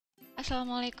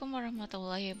Assalamualaikum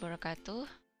warahmatullahi wabarakatuh.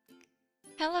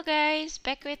 Hello guys,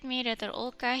 back with me Dr.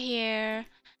 Ulka here.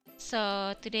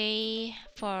 So today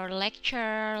for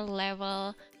lecture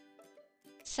level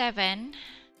 7,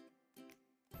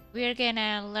 we're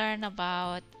gonna learn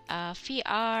about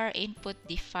VR input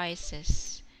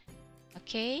devices.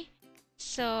 Okay,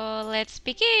 so let's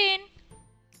begin.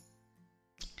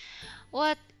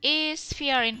 What is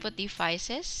VR input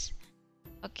devices?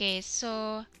 Okay,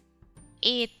 so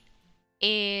it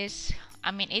is,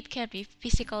 it can be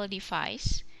physical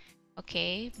device.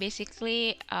 Okay,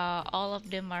 basically all of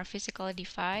them are physical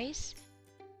device,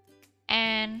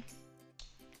 and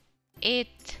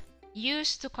it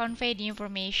used to convey the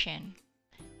information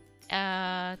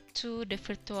to the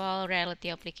virtual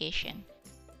reality application,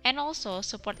 and also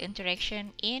support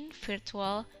interaction in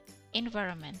virtual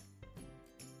environment.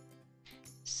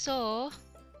 So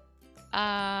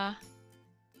the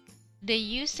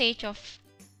usage of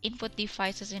input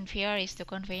devices in VR is to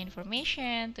convey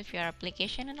information to VR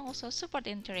application and also support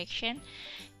interaction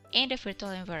in the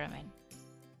virtual environment.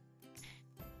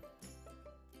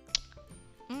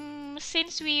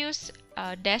 Since we use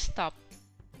desktop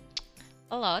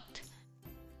a lot,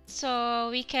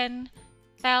 so we can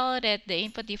tell that the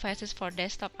input devices for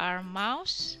desktop are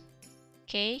mouse,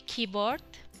 okay, keyboard.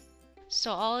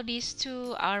 So all these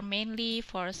two are mainly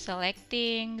for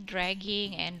selecting,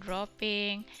 dragging and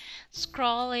dropping,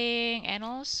 scrolling, and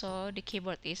also the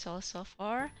keyboard is also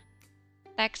for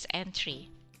text entry.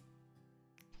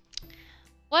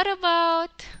 What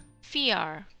about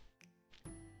VR?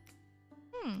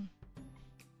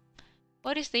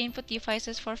 What is the input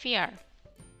devices for VR?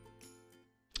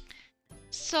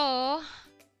 So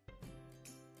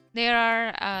there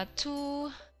are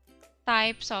two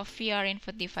types of VR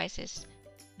input devices.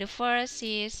 The first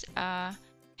is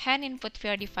hand input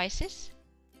VR devices.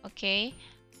 Okay,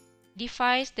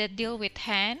 device that deal with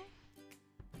hand,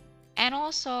 and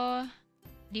also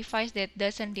device that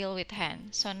doesn't deal with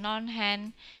hand. So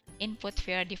non-hand input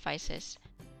VR devices.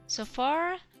 So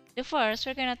for the first,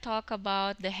 we're gonna talk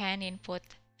about the hand input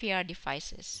VR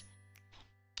devices.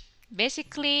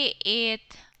 Basically, it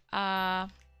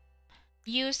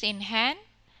used in hand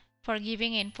for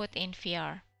giving input in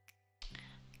VR.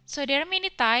 So there are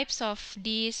many types of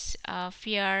these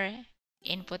VR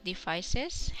input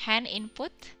devices. Hand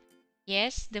input.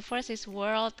 Yes, the first is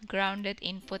world grounded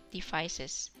input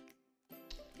devices.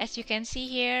 As you can see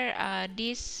here,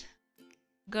 this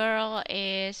girl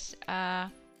is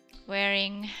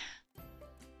wearing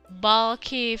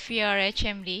bulky VR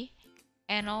HMD,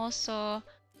 and also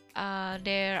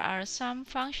there are some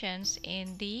functions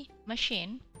in the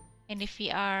machine, in the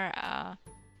VR,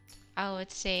 I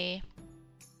would say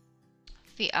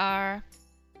VR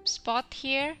spot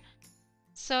here.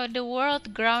 So the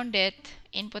world grounded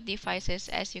input devices,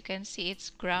 as you can see, it's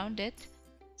grounded.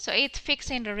 So it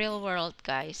fixed in the real world,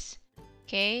 guys.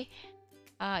 Okay,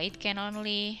 it can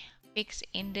only fix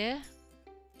in the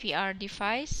VR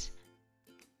device.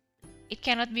 It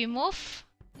cannot be moved.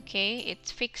 Okay,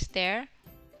 it's fixed there.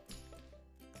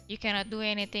 You cannot do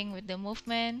anything with the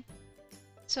movement.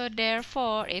 So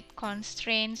therefore, it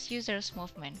constrains users'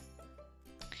 movement.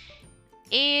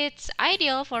 It's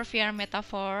ideal for VR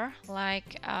metaphor,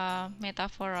 like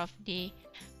metaphor of the,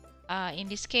 in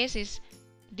this case is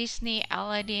Disney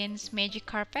Aladdin's magic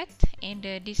carpet in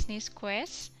the Disney's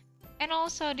Quest, and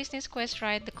also Disney's Quest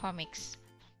Ride the comics.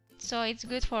 So it's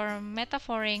good for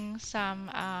metaphoring some,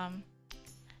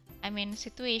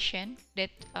 situation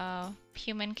that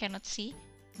human cannot see.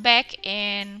 Back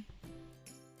in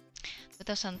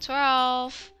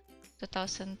 2012,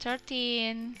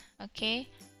 2013, okay,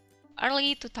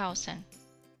 early 2000.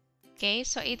 Okay,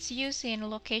 so it's used in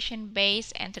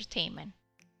location-based entertainment.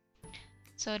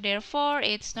 So therefore,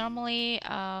 it's normally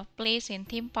placed in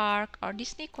theme park or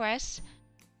Disney Quest,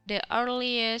 the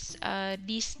earliest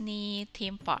Disney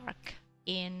theme park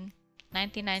in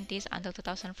 1990s until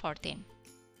 2014.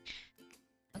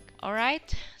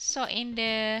 Alright, so in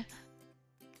the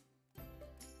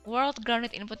world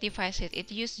grounded input devices,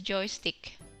 it uses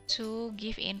joystick to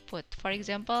give input. For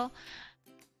example,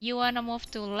 you wanna move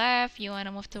to left, you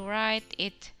wanna move to right,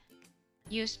 it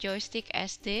use joystick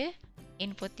as the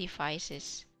input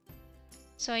devices.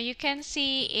 So you can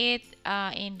see it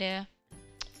in the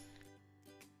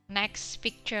next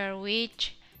picture,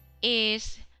 which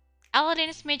is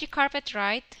Aladdin's magic carpet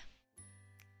ride.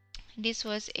 This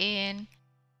was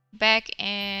back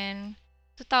in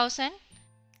 2000,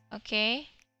 okay,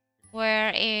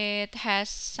 where it has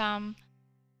some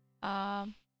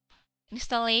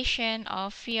installation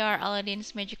of VR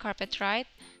Aladdin's magic carpet ride.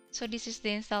 So this is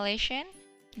the installation.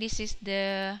 This is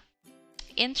the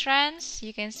entrance.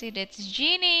 You can see that's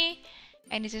Genie,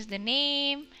 and this is the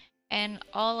name, and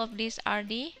all of these are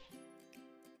the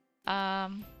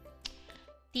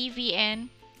TV and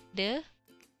the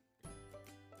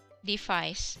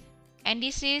device. And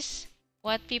this is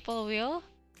what people will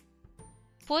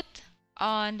put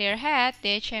on their head,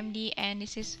 the HMD, and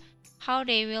this is how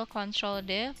they will control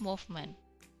the movement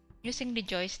using the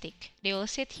joystick. They will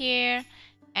sit here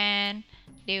and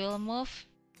they will move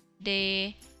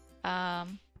the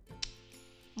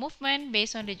movement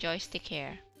based on the joystick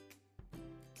here.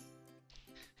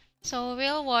 So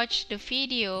we'll watch the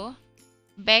video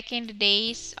back in the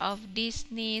days of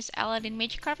Disney's Aladdin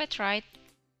Magic Carpet Ride.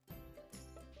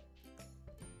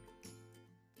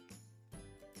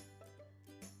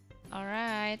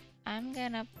 Alright, I'm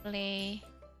gonna play.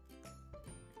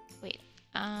 Wait,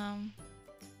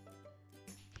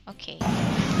 okay.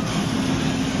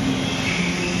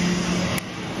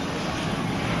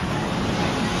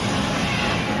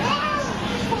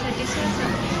 So this is a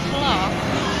vlog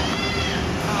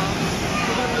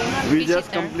of We just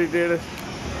visitor. completed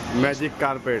Magic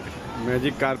Carpet.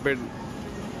 Magic Carpet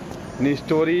ની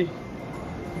story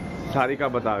Sarika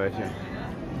બતાવે છે.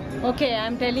 Okay,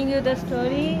 I'm telling you the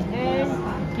story, and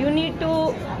you need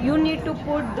to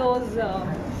put those.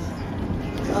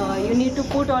 You need to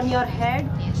put on your head,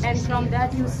 and from that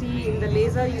you see in the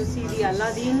laser you see the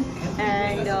Aladdin,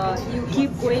 and you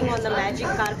keep going on the magic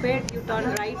carpet. You turn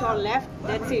right or left.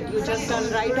 That's it. You just turn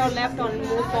right or left or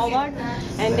move forward,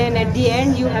 and then at the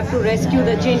end you have to rescue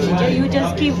the genie. You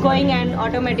just keep going, and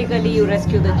automatically you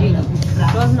rescue the genie.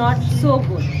 It was not so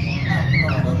good.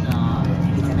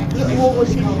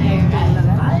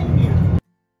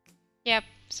 Yep,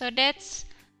 so that's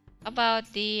about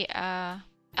the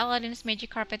Aladdin's Magic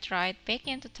Carpet Ride back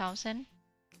in 2000.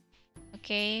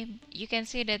 Okay, you can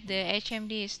see that the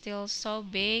HMD is still so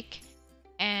big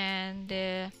and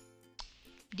the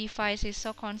device is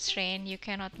so constrained, you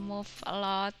cannot move a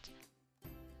lot.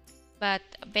 But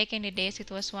back in the days, it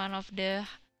was one of the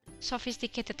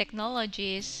sophisticated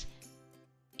technologies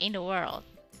in the world.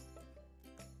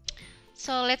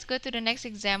 So let's go to the next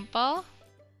example,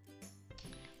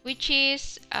 which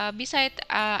is beside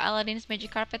Aladdin's Magic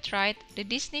Carpet Ride, the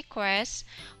Disney Quest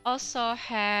also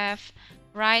have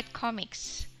ride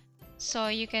comics. So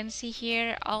you can see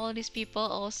here all these people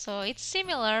also. It's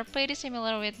similar, pretty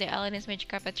similar with the Aladdin's Magic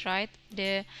Carpet Ride,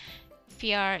 the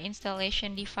VR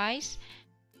installation device.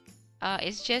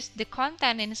 It's just the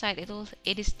content inside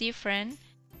it is different.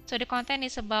 So the content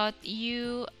is about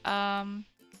you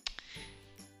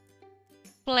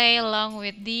play along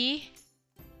with the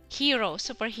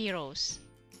superheroes.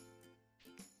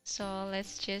 So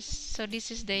this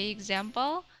is the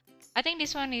example. I think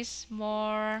this one is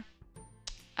more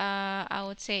I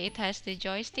would say it has the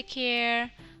joystick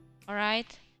here.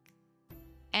 Alright,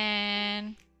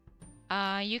 and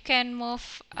you can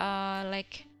move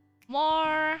like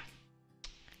more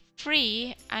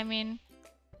free. I mean,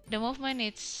 the movement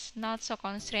it's not so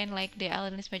constrained like the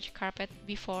Aladdin's Magic Carpet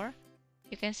before.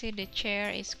 You can see the chair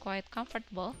is quite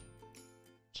comfortable.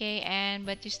 Okay,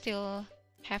 but you still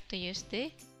have to use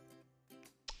the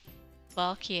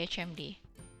bulky HMD.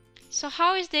 So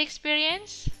how is the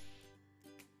experience?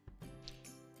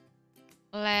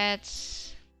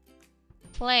 Let's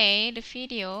play the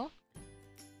video.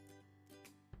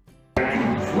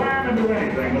 Slam into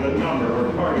anything with a number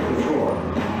or target to score.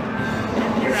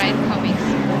 Right, comics.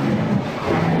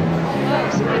 Oh,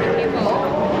 so many people.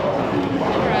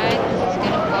 Alright, it's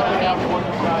gonna follow it.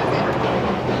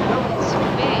 It's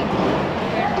big.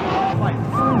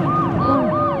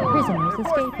 Prisoners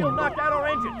escaping. Knocked out our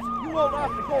engines. You hold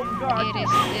off the Golden Guard. It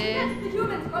is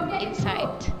the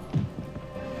inside.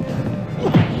 Oh,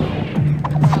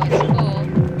 it's cool.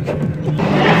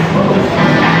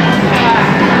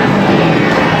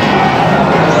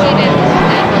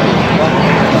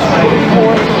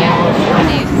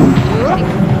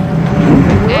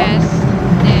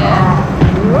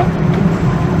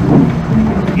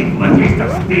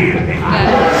 See that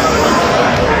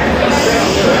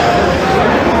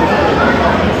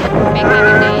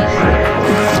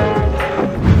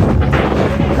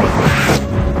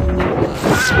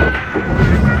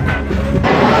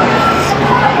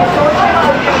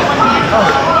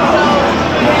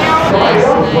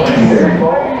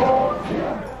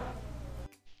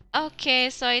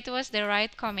Okay, so it was the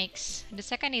Ride Comics, the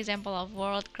second example of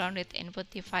world grounded input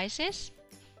devices.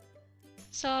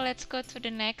 So let's go to the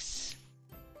next.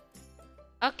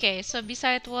 Okay, so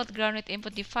beside world grounded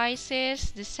input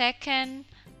devices, the second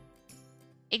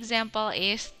example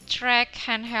is track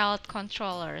handheld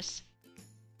controllers.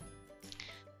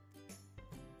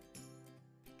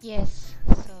 Yes,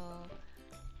 so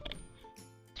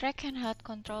track handheld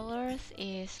controllers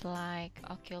is like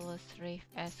Oculus Rift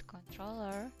S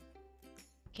controller.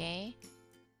 Okay,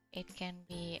 it can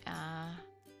be a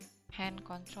hand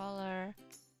controller.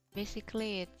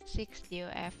 Basically, it's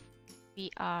 6DOF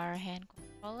VR hand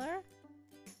controller.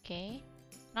 Okay,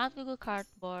 not Google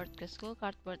Cardboard, because Google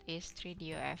Cardboard is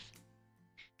 3DOF.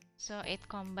 So it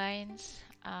combines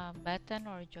button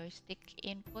or joystick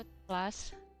input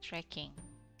plus tracking.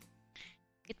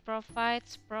 It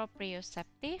provides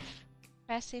proprioceptive,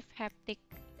 passive haptic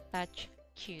touch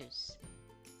cues.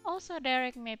 Also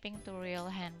direct mapping to real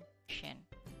hand motion.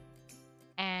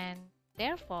 And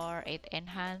therefore, it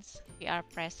enhances VR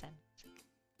presence.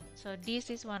 So this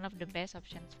is one of the best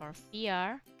options for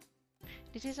VR.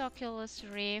 This is Oculus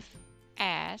Rift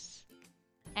S,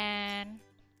 and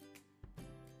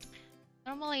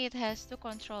normally it has two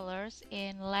controllers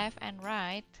in left and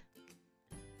right.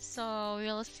 So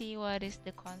we'll see what is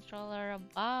the controller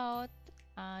about.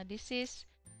 This is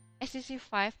HTC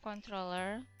 5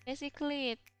 controller.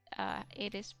 Basically,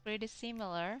 it is pretty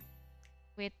similar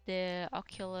with the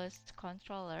Oculus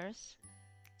controllers.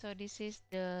 So this is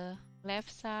the left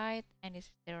side and this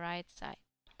is the right side.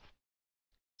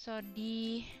 So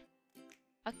the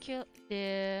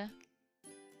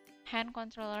hand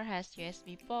controller has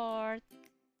USB port,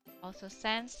 also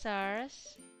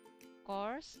sensors, of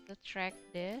course, to track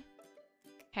the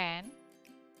hand,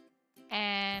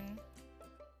 and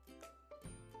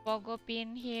pogo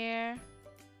pin here,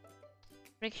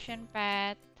 friction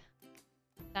pad,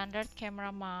 standard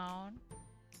camera mount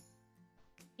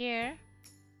here,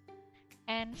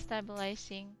 and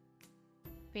stabilizing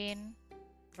pin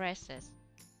presses.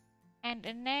 And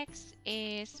the next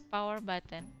is power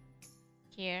button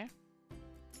here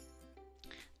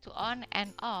to on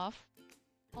and off.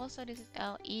 Also, this is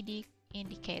LED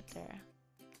indicator.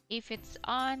 If it's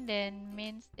on, then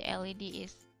means the LED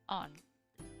is on.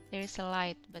 There is a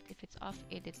light, but if it's off,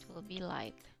 it will be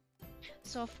light.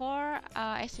 So for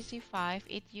HTC 5,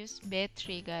 it used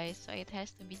battery, guys, so it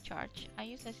has to be charged. I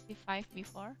used HTC 5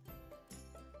 before,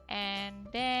 and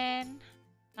then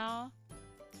now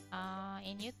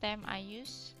in UTEM I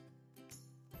use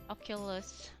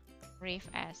Oculus Rift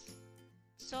S.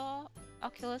 So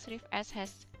Oculus Rift S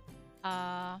has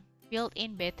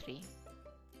built-in battery.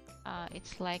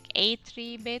 It's like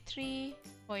A3 battery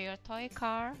for your toy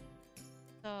car.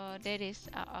 So that is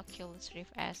Oculus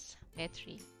Rift S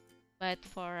battery. But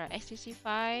for HTC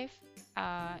 5,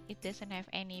 it doesn't have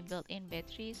any built-in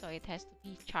battery, so it has to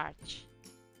be charged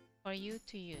for you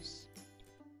to use.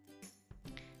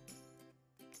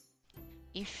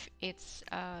 If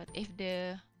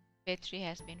the battery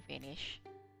has been finished.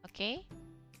 Okay,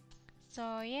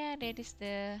 so yeah, that is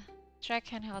the track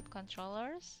handheld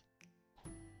controllers.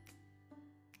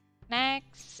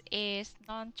 Next is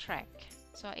non-track.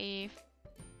 So if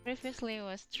previously it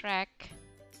was track,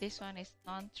 this one is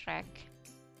non-track.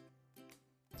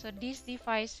 So these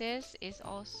devices is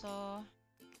also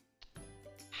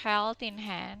held in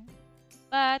hand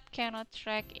but cannot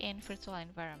track in virtual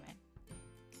environment.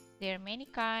 There are many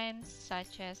kinds,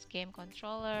 such as game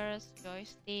controllers,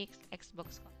 joysticks,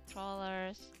 Xbox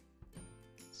controllers.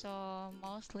 So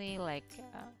mostly like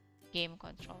game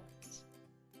controllers.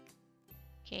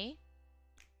 Okay.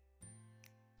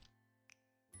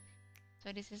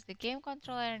 So this is the game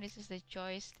controller and this is the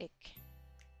joystick.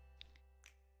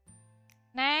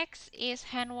 Next is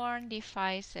hand-worn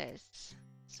devices.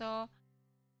 So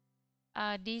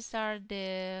these are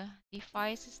the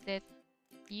devices that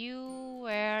you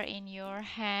wear in your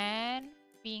hand,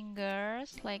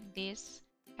 fingers, like this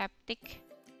haptic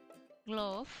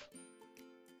glove,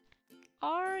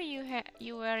 or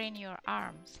you wear in your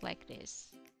arms like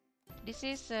this. This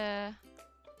is a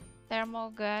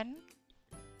thermogun,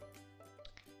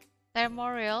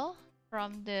 thermoreel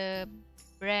from the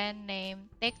brand name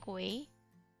Techway.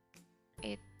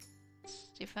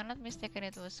 If I'm not mistaken,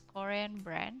 it was Korean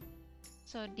brand.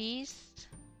 So this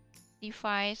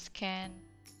device can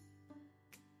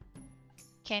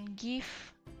give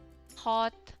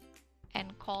hot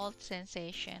and cold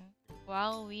sensation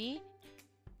while we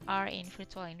are in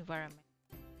virtual environment.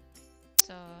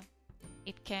 So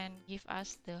it can give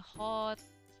us the hot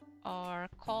or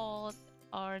cold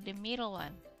or the middle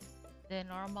one, the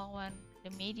normal one, the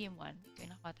medium one,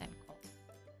 between hot and cold.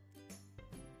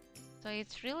 So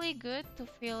it's really good to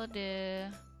feel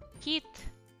the heat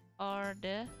or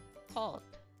the cold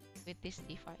with this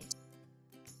device.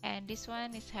 And this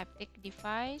one is haptic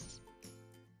device.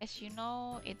 As you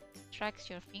know, it tracks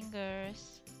your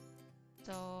fingers,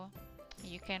 so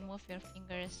you can move your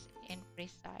fingers in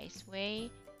precise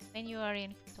way when you are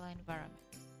in virtual environment.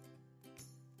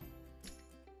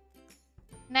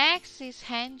 Next is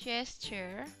hand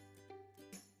gesture.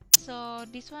 So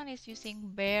this one is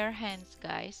using bare hands,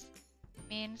 guys.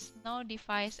 Means no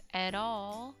device at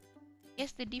all.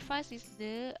 Yes, the device is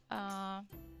the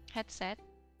headset,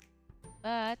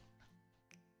 but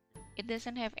it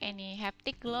doesn't have any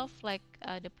haptic glove like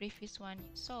the previous one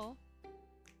you saw.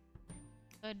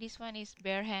 So this one is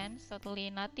bare hands, totally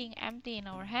nothing empty in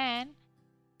our hand.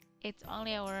 It's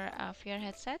only our VR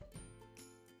headset.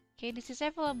 Okay, this is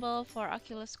available for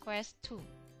Oculus Quest 2.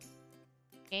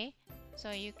 Okay, so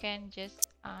you can just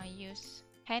use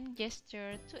hand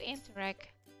gesture to interact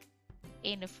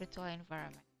in the virtual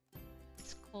environment.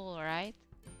 It's cool, right?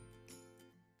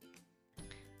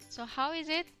 So how is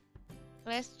it?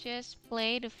 Let's just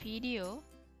play the video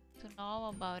to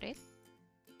know about it.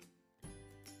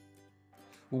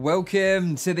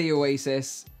 Welcome to the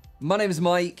Oasis. My name is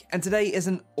Mike, and today is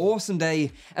an awesome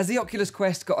day as the Oculus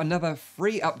Quest got another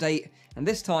free update, and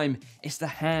this time it's the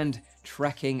hand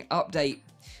tracking update.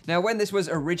 Now, when this was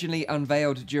originally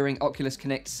unveiled during Oculus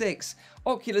Connect 6,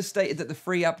 Oculus stated that the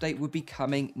free update would be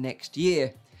coming next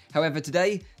year. However,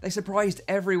 today, they surprised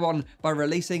everyone by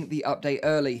releasing the update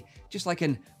early, just like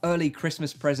an early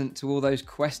Christmas present to all those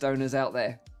Quest owners out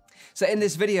there. So in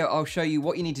this video, I'll show you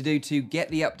what you need to do to get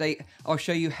the update, I'll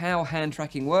show you how hand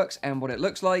tracking works and what it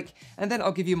looks like, and then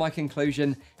I'll give you my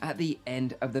conclusion at the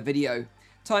end of the video.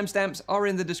 Timestamps are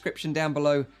in the description down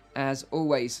below, as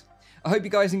always. I hope you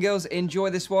guys and girls enjoy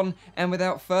this one, and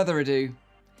without further ado,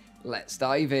 let's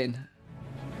dive in.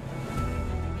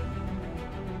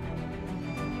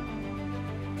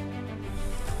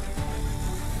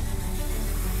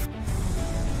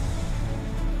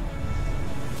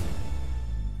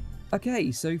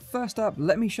 Okay, so first up,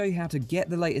 let me show you how to get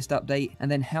the latest update and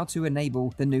then how to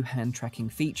enable the new hand tracking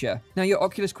feature. Now, your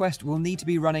Oculus Quest will need to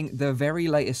be running the very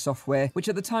latest software, which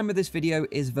at the time of this video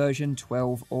is version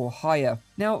 12 or higher.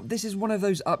 Now, this is one of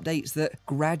those updates that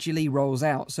gradually rolls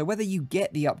out, so whether you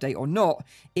get the update or not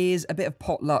is a bit of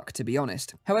pot luck, to be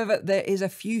honest. However, there is a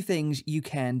few things you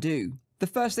can do. The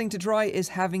first thing to try is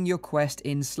having your Quest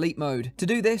in sleep mode. To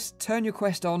do this, turn your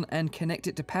Quest on and connect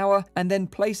it to power, and then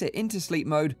place it into sleep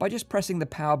mode by just pressing the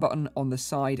power button on the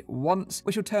side once,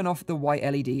 which will turn off the white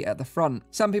LED at the front.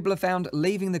 Some people have found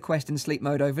leaving the Quest in sleep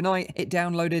mode overnight, it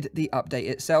downloaded the update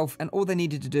itself, and all they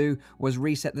needed to do was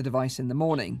reset the device in the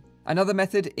morning. Another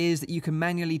method is that you can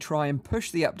manually try and push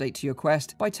the update to your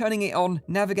Quest by turning it on,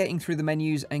 navigating through the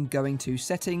menus and going to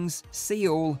Settings, See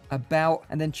All, About,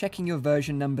 and then checking your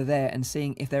version number there and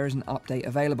seeing if there is an update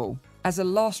available. As a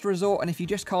last resort, and if you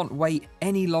just can't wait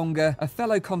any longer, a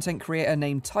fellow content creator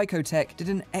named Tychotech did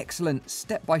an excellent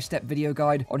step-by-step video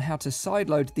guide on how to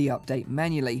sideload the update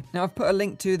manually. Now, I've put a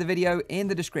link to the video in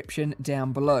the description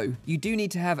down below. You do need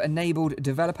to have enabled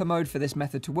developer mode for this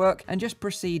method to work, and just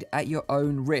proceed at your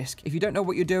own risk. If you don't know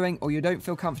what you're doing or you don't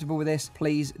feel comfortable with this,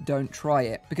 please don't try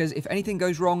it, because if anything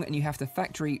goes wrong and you have to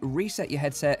factory reset your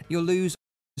headset, you'll lose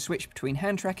the switch between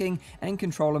hand tracking and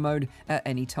controller mode at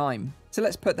any time. So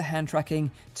let's put the hand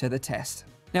tracking to the test.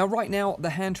 Now, right now, the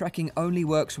hand tracking only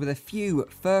works with a few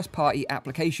first-party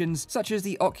applications, such as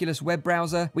the Oculus web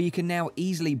browser, where you can now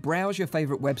easily browse your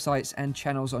favorite websites and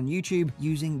channels on YouTube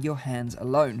using your hands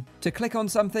alone. To click on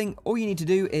something, all you need to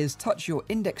do is touch your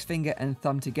index finger and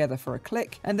thumb together for a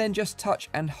click, and then just touch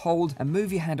and hold and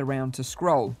move your hand around to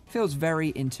scroll. Feels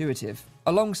very intuitive.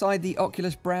 Alongside the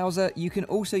Oculus browser, you can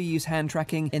also use hand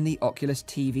tracking in the Oculus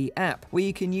TV app, where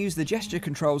you can use the gesture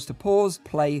controls to pause,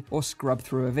 play, or scrub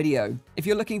through a video. If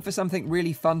you're looking for something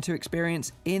really fun to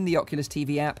experience in the Oculus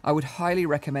TV app, I would highly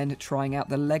recommend trying out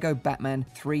the Lego Batman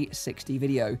 360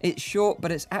 video. It's short,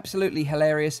 but it's absolutely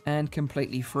hilarious and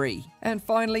completely free. And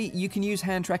finally, you can use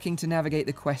hand tracking to navigate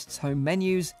the Quest's home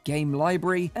menus, game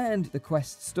library, and the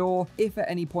Quest store. If at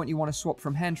any point you want to swap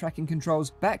from hand tracking controls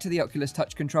back to the Oculus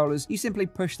Touch controllers, you simply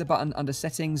push the button under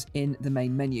Settings in the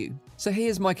main menu. So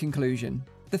here's my conclusion.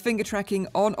 The finger tracking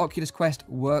on Oculus Quest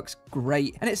works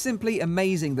great, and it's simply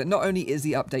amazing that not only is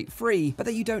the update free, but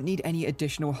that you don't need any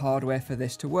additional hardware for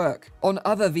this to work. On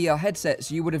other VR headsets,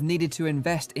 you would have needed to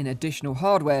invest in additional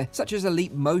hardware, such as a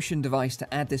Leap Motion device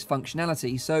to add this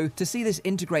functionality, so to see this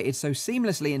integrated so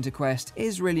seamlessly into Quest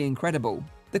is really incredible.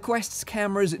 The Quest's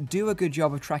cameras do a good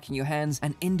job of tracking your hands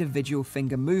and individual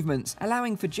finger movements,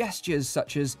 allowing for gestures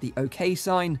such as the OK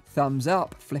sign, thumbs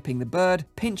up, flipping the bird,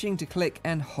 pinching to click,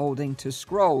 and holding to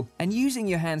scroll. And using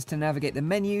your hands to navigate the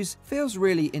menus feels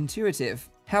really intuitive.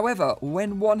 However,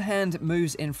 when one hand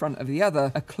moves in front of the other,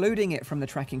 occluding it from the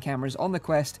tracking cameras on the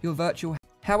Quest, your virtual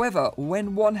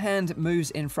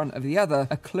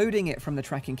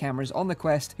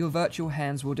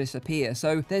hands will disappear,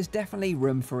 so there's definitely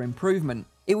room for improvement.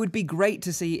 It would be great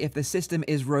to see if the system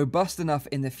is robust enough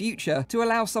in the future to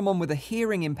allow someone with a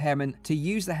hearing impairment to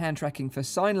use the hand tracking for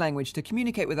sign language to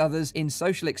communicate with others in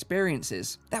social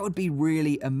experiences. That would be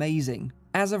really amazing.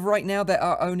 As of right now, there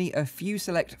are only a few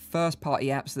select first-party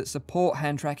apps that support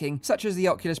hand tracking, such as the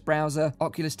Oculus browser,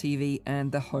 Oculus TV,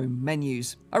 and the home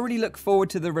menus. I really look forward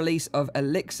to the release of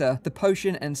Elixir, the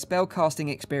potion and spellcasting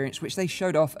experience which they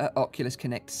showed off at Oculus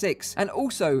Connect 6, and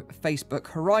also Facebook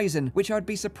Horizon, which I'd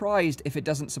be surprised if it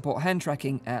doesn't support hand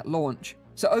tracking at launch.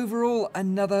 So overall,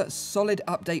 another solid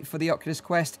update for the Oculus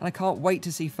Quest, and I can't wait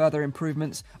to see further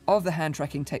improvements of the hand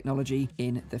tracking technology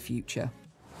in the future.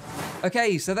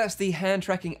 Okay, so that's the hand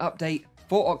tracking update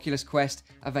for Oculus Quest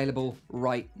available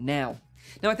right now.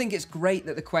 Now, I think it's great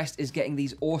that the Quest is getting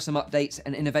these awesome updates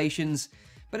and innovations,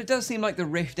 but it does seem like the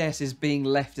Rift S is being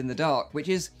left in the dark, which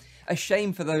is a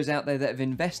shame for those out there that have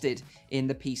invested in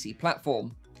the PC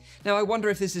platform. Now, I wonder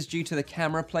if this is due to the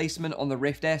camera placement on the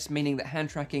Rift S, meaning that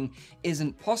hand tracking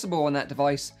isn't possible on that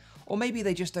device, or maybe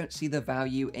they just don't see the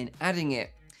value in adding it.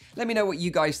 Let me know what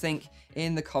you guys think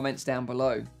in the comments down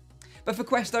below. But for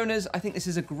Quest owners, I think this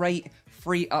is a great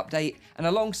free update, and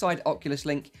alongside Oculus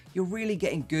Link, you're really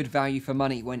getting good value for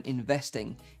money when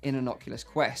investing in an Oculus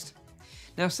Quest.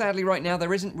 Now, sadly right now,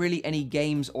 there isn't really any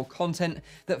games or content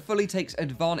that fully takes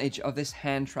advantage of this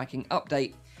hand tracking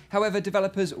update. However,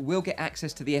 developers will get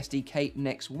access to the SDK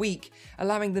next week,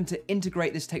 allowing them to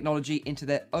integrate this technology into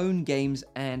their own games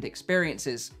and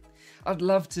experiences. I'd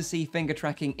love to see finger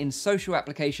tracking in social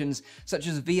applications such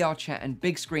as VR chat and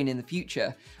big screen in the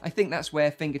future. I think that's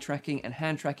where finger tracking and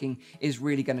hand tracking is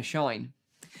really going to shine.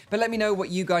 But let me know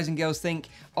what you guys and girls think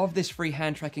of this free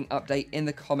hand tracking update in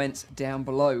the comments down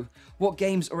below. What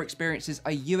games or experiences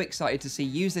are you excited to see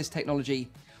use this technology?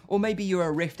 Or maybe you're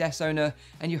a Rift S owner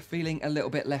and you're feeling a little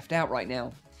bit left out right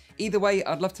now. Either way,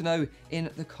 I'd love to know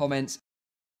in the comments.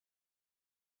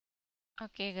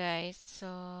 Okay guys,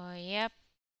 so yep.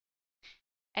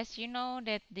 As you know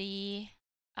that the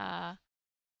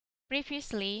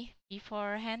previously,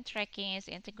 before hand tracking is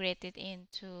integrated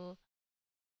into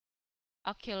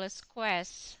Oculus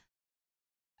Quest,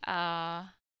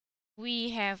 we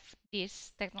have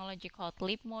this technology called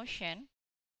Leap Motion,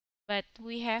 but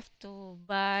we have to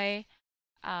buy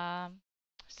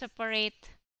separate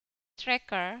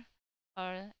tracker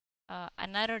or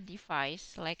another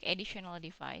device, like additional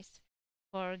device,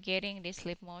 for getting this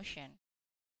Leap Motion.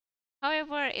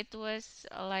 However, it was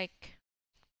like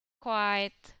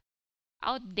quite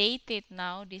outdated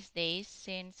now these days,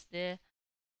 since the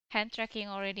hand tracking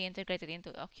already integrated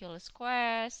into Oculus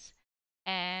Quest,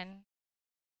 and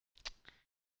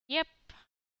yep.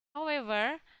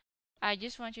 However, I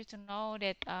just want you to know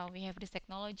that we have this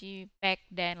technology back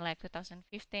then, like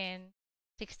 2015,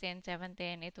 16,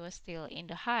 17, it was still in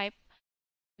the hype,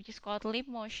 which is called Leap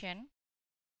Motion.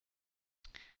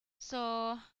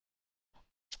 So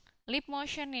Leap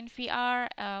Motion in VR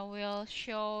will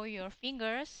show your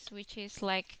fingers, which is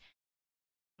like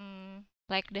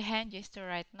the hand gesture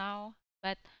right now,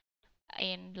 but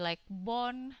in like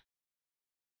bone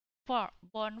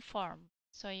form.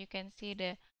 So you can see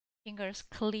the fingers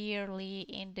clearly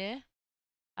in the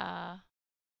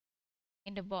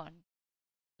bone,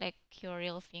 like your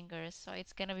real fingers. So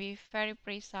it's gonna be very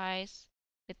precise,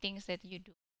 the things that you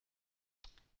do,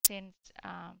 since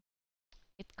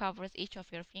it covers each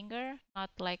of your finger,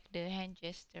 not like the hand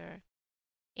gesture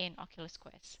in Oculus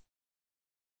Quest.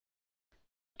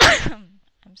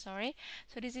 I'm sorry.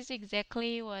 So this is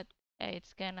exactly what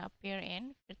it's gonna appear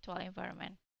in virtual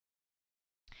environment.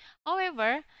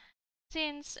 However,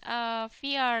 since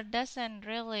VR doesn't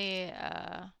really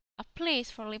a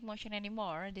place for Leap Motion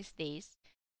anymore these days,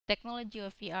 technology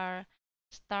of VR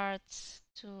starts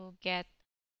to get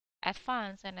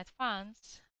advanced and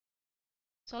advanced.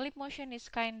 So Leap Motion is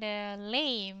kinda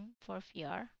lame for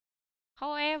VR.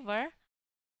 However,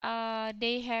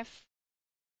 they have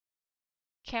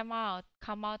come out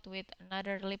with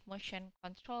another Leap Motion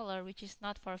controller, which is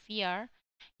not for VR.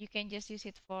 You can just use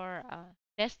it for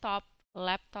desktop,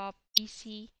 laptop,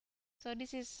 PC. So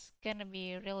this is gonna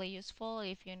be really useful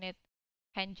if you need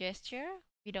hand gesture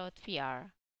without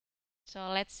VR. So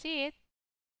let's see it.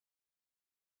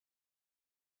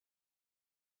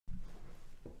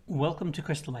 Welcome to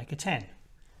Crystal Maker 10.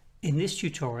 In this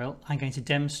tutorial, I'm going to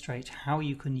demonstrate how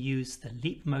you can use the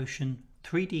Leap Motion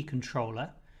 3D controller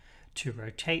to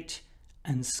rotate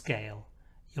and scale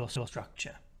your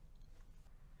structure.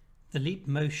 The Leap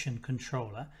Motion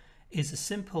controller is a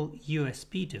simple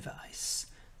USB device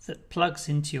that plugs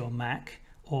into your Mac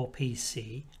or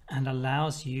PC and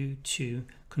allows you to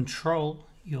control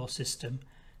your system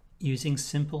using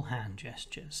simple hand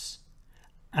gestures.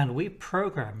 and we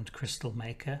programmed Crystal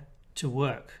Maker to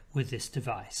work with this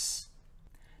device.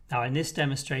 Now in this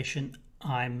demonstration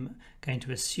I'm going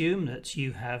to assume that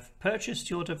you have purchased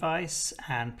your device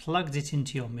and plugged it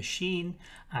into your machine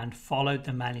and followed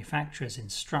the manufacturer's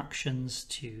instructions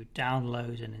to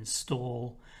download and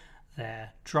install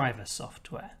their driver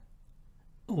software.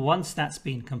 Once that's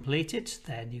been completed,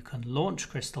 then you can launch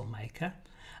Crystal Maker,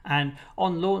 and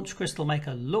on launch Crystal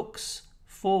Maker looks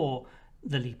for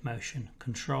the Leap Motion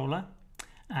controller,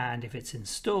 and if it's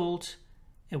installed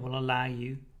it will allow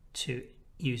you to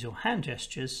use your hand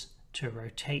gestures to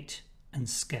rotate and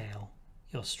scale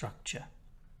your structure.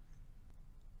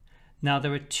 Now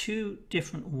there are two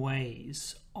different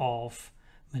ways of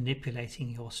manipulating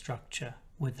your structure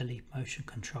with the Leap Motion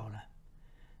controller.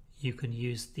 You can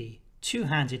use the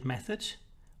two-handed method,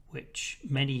 which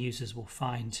many users will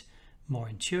find more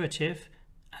intuitive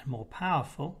and more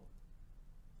powerful,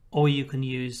 or you can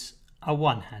use a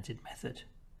one-handed method,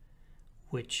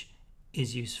 which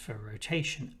is used for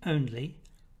rotation only,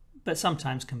 but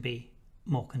sometimes can be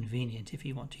more convenient if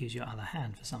you want to use your other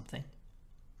hand for something.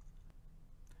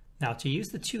 Now to use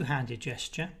the two-handed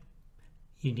gesture,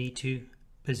 you need to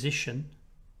position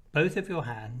both of your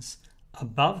hands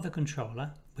above the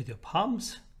controller with your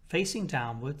palms facing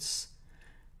downwards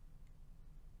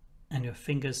and your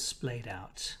fingers splayed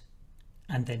out.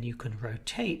 And then you can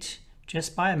rotate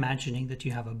just by imagining that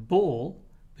you have a ball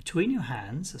between your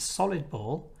hands, a solid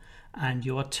ball, and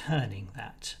you're turning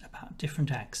that about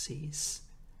different axes.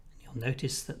 You'll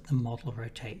notice that the model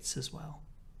rotates as well.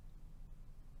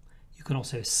 You can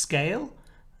also scale.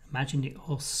 Imagine that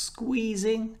you're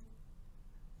squeezing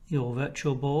your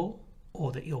virtual ball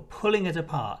or that you're pulling it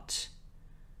apart.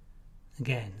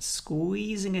 Again,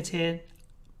 squeezing it in,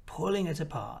 pulling it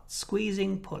apart,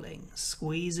 squeezing, pulling,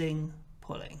 squeezing,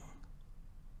 pulling.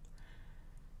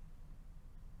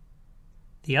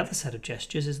 The other set of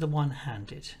gestures is the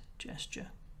one-handed gesture.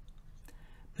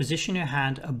 Position your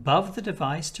hand above the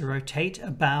device to rotate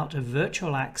about a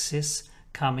virtual axis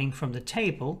coming from the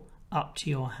table up to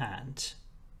your hand.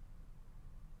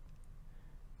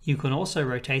 You can also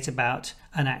rotate about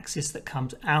an axis that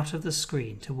comes out of the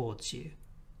screen towards you.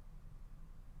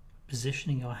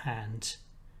 Positioning your hand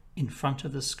in front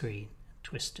of the screen,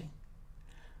 twisting.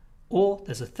 Or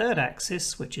there's a third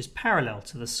axis which is parallel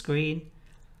to the screen,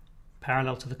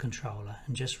 parallel to the controller,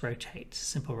 and just rotate,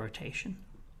 simple rotation.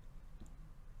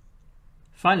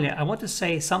 Finally, I want to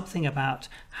say something about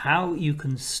how you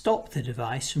can stop the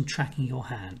device from tracking your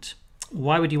hand.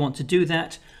 Why would you want to do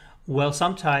that? Well,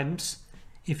 sometimes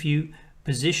if you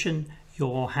position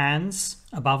your hands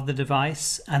above the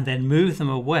device and then move them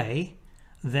away,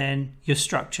 then your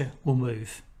structure will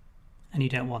move, and you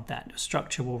don't want that. Your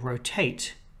structure will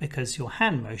rotate because your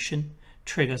hand motion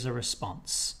triggers a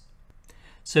response.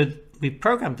 So we've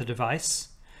programmed the device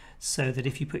so that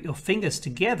if you put your fingers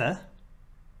together,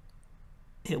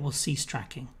 it will cease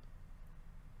tracking.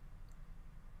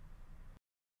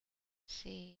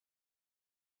 See.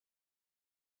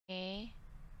 Okay.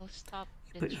 We'll stop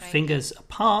the Put your tracking. fingers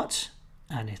apart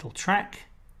and it'll track.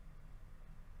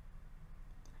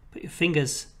 Put your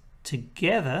fingers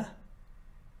together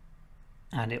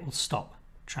and it will stop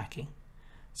tracking.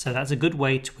 So that's a good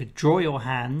way to withdraw your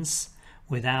hands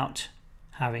without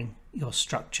having your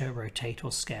structure rotate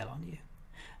or scale on you.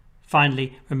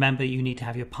 Finally, remember you need to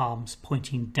have your palms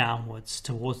pointing downwards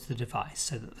towards the device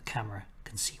so that the camera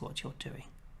can see what you're doing.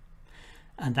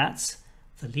 And that's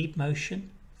the Leap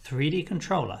Motion 3D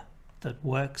controller that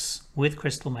works with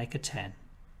Crystal Maker 10.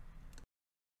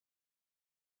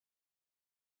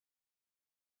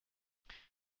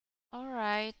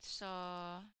 Alright, so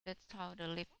that's how the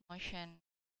Leap Motion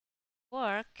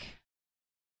work.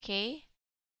 Okay,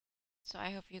 so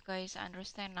I hope you guys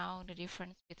understand now the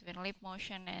difference between Leap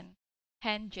Motion and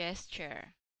hand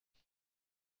gesture.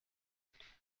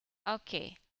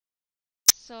 Okay,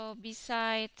 so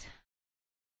beside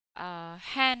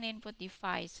hand input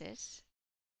devices,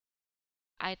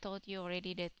 I told you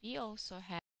already that we also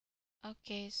have.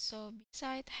 Okay, so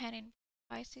beside hand input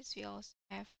devices, we also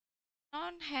have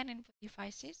non-hand input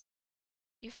devices.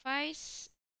 Device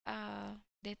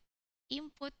that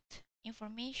input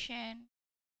information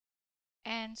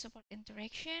and support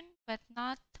interaction, but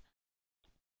not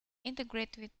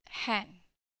integrate with hand.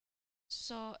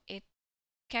 So it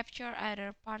capture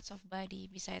other parts of body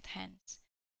beside hands,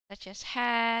 such as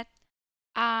head,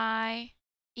 eye,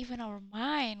 even our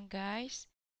mind, guys.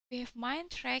 We have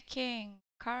mind tracking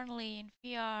currently in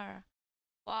VR.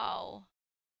 Wow.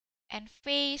 And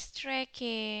face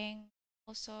tracking.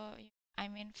 Also, I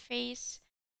mean face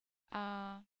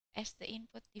as the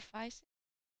input device,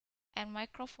 and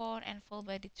microphone and full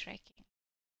body tracking.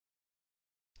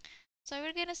 So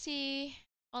we're gonna see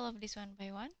all of this one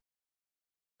by one.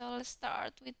 So let's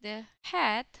start with the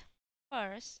head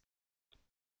first.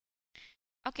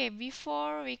 Okay,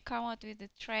 before we come out with the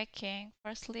tracking,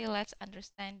 firstly let's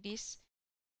understand this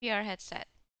VR headset.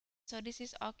 So this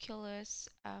is Oculus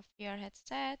VR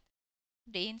headset.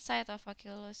 The inside of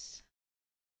Oculus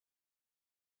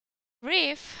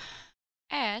Rift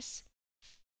S,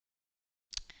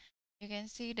 you can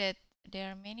see that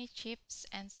there are many chips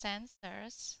and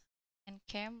sensors and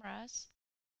cameras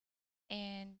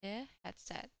in the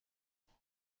headset.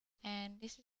 And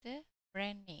this is the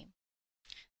brand name.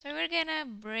 So we're gonna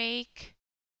break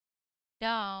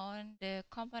down the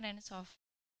components of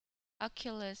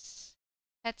Oculus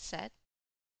headset.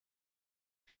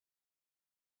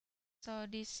 So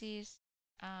this is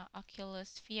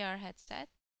Oculus VR headset.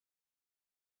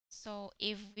 So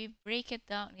if we break it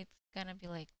down, it's gonna be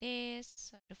like this.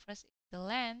 So the first is the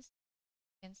lens,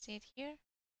 you can see it here.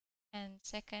 And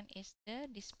second is the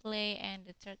display, and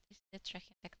the third is the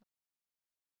tracking technology.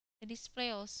 The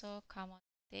display also come on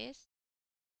this.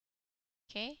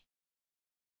 Okay.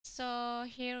 So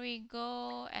here we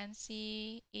go and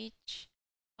see each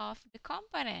of the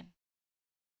component.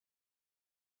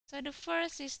 So the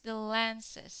first is the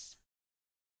lenses.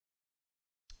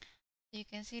 You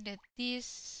can see that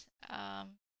this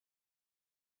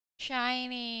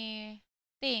shiny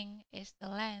thing is the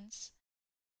lens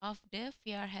of the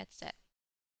VR headset.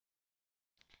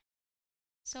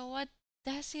 So what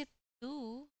does it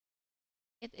do?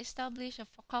 It establishes a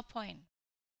focal point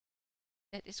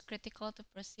that is critical to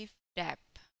perceive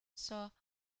depth. So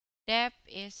depth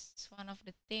is one of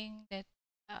the things that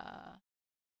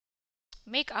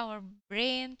make our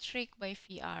brain tricked by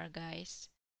VR, guys.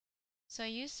 So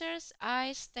users'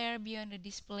 eyes stare beyond the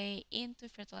display into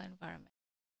virtual environment.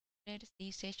 That is the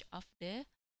usage of the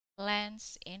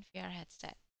lens in VR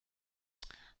headset.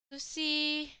 To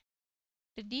see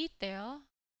the detail,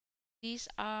 these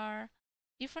are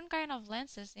different kind of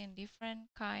lenses in different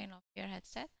kind of VR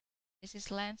headset. This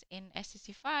is lens in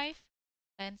HTC Vive,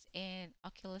 lens in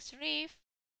Oculus Rift,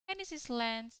 and this is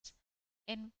lens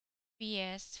in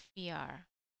PSVR.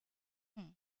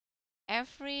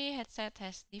 Every headset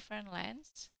has different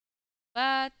lens,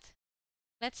 but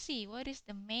let's see what is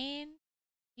the main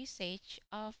usage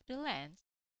of the lens,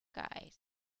 guys.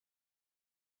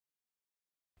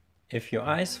 If your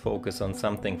eyes focus on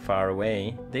something far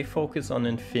away, they focus on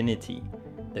infinity.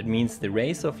 That means the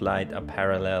rays of light are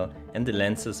parallel and the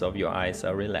lenses of your eyes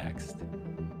are relaxed.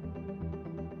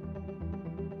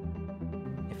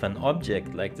 If an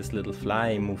object like this little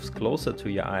fly moves closer to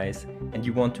your eyes and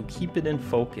you want to keep it in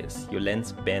focus, your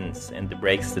lens bends and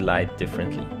breaks the light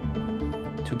differently.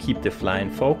 To keep the fly in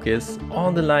focus,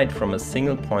 all the light from a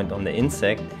single point on the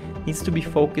insect needs to be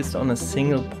focused on a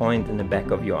single point in the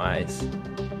back of your eyes.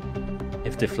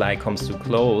 If the fly comes too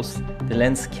close, the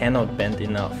lens cannot bend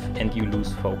enough and you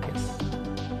lose focus.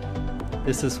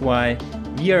 This is why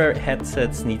VR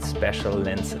headsets need special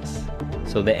lenses.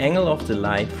 So the angle of the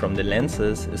light from the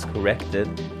lenses is corrected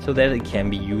so that it can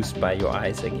be used by your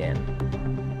eyes again.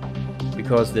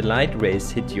 Because the light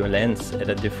rays hit your lens at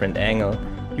a different angle,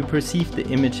 you perceive the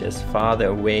image as farther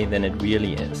away than it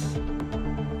really is.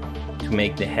 To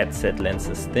make the headset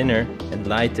lenses thinner and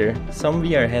lighter, some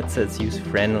VR headsets use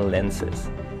Fresnel lenses,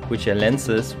 which are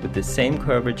lenses with the same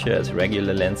curvature as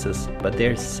regular lenses, but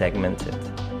they're segmented.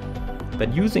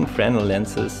 But using Fresnel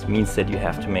lenses means that you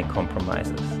have to make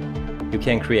compromises. You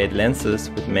can create lenses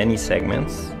with many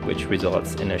segments, which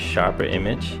results in a sharper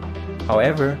image.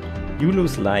 However, you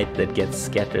lose light that gets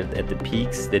scattered at the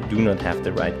peaks that do not have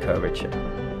the right curvature.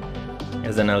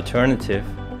 As an alternative,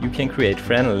 you can create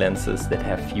Fresnel lenses that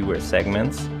have fewer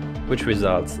segments, which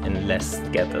results in less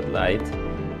scattered light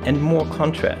and more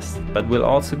contrast, but will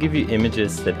also give you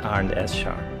images that aren't as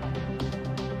sharp.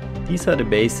 These are the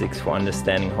basics for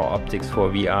understanding how optics for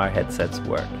VR headsets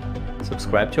work.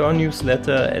 Subscribe to our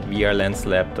newsletter at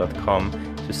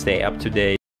vrlenslab.com to stay up to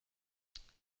date.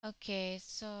 Okay,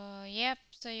 so yep,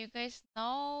 so you guys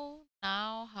know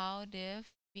now how the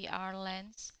VR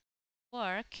lens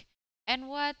work and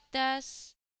what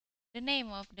does the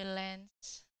name of the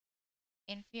lens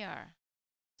in VR.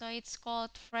 So it's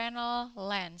called Fresnel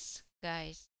lens,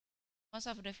 guys. Most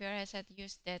of the VR headset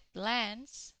use that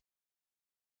lens.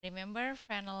 Remember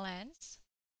Fresnel lens?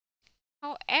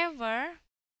 However,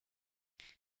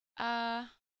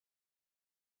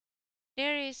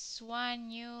 there is one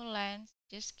new lens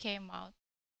just came out.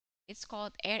 It's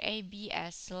called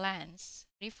ARABS lens,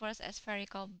 refers as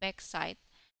spherical backside,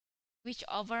 which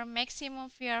over maximum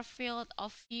VR field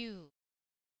of view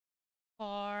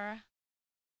for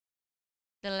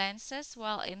the lenses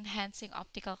while enhancing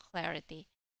optical clarity.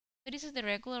 So this is the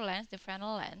regular lens, the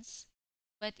Fresnel lens.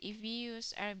 But if we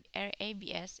use our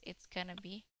ABS, it's gonna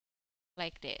be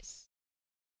like this.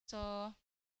 So,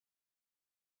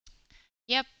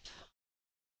 yep,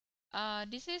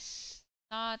 this is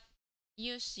not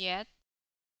used yet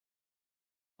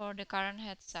for the current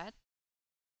headset.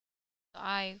 So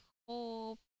I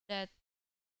hope that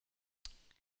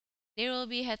there will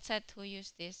be headset who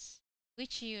use this,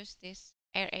 which use this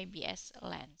Air ABS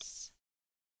lens.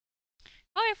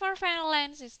 However, Fresnel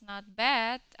lens is not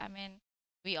bad. I mean,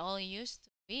 we all used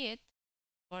to it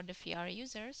for the VR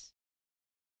users.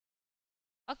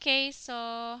 Okay,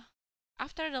 so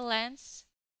after the lens,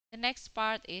 the next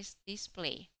part is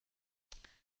display.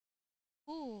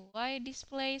 Ooh, why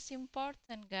display is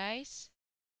important, guys?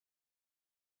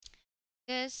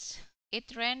 Because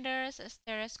it renders a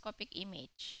stereoscopic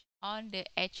image on the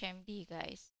HMD,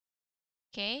 guys.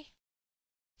 Okay,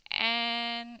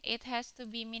 and it has to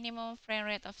be minimum frame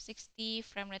rate of 60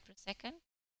 frame rate per second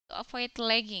to avoid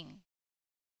lagging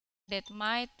that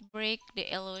might break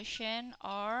the illusion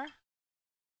or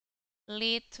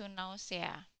lead to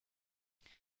nausea.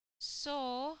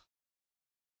 So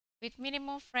with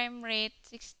minimum frame rate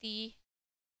 60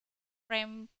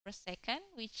 frame per second,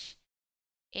 which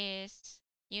is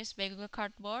used by Google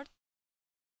Cardboard,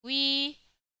 we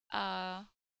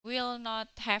will not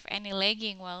have any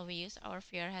lagging while we use our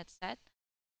VR headset.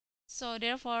 So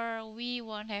therefore, we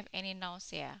won't have any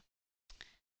nausea.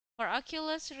 For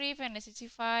Oculus Rift and HTC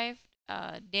Vive,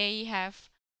 they have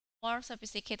more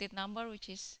sophisticated number, which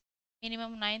is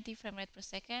minimum 90 frame rate per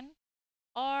second,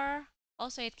 or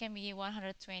also it can be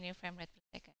 120 frame rate per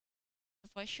second. So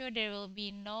for sure, there will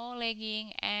be no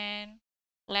lagging and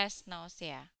less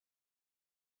nausea.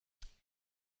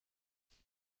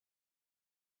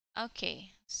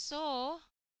 Okay, so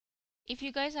if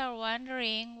you guys are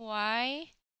wondering why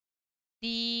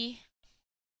the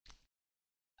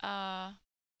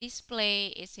display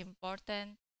is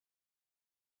important,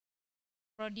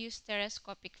 produce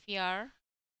stereoscopic VR.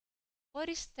 What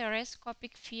is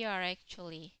stereoscopic VR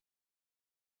actually?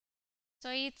 So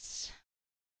it's,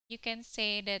 you can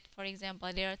say that, for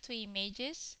example, there are two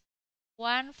images,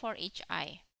 one for each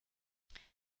eye.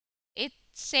 It's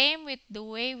same with the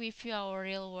way we view our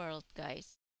real world,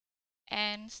 guys.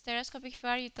 And stereoscopic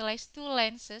VR utilizes two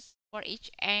lenses for each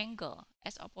angle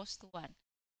as opposed to one.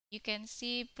 You can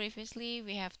see previously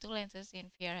we have two lenses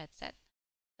in VR headset.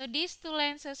 So these two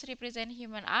lenses represent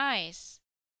human eyes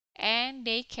and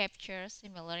they capture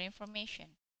similar information.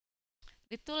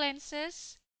 The two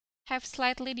lenses have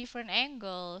slightly different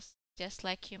angles, just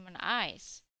like human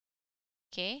eyes.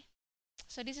 Okay,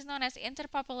 so this is known as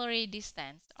interpupillary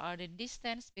distance, or the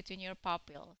distance between your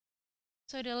pupils.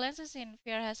 So the lenses in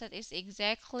VR headset is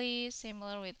exactly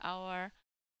similar with our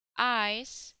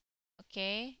eyes.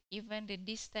 Okay, even the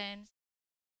distance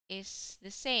is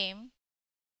the same,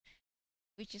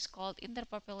 which is called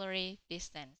interpupillary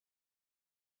distance.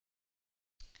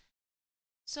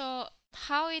 So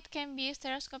how it can be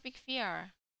stereoscopic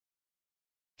VR?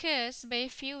 Because by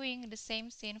viewing the same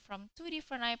scene from two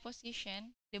different eye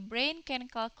positions, the brain can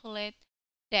calculate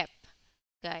depth,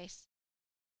 guys.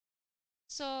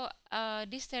 So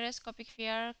this stereoscopic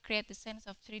VR creates the sense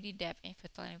of 3D depth in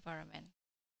virtual environment,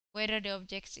 whether the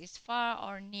object is far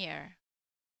or near.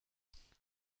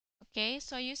 Okay,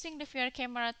 so using the VR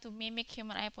camera to mimic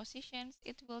human eye positions,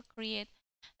 it will create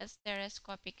a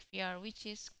stereoscopic VR, which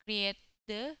is create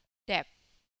the depth.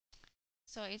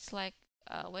 So it's like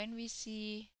when we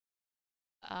see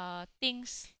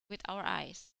things with our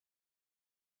eyes.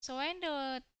 So when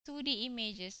the 2D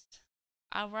images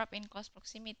are wrapped in close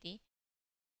proximity,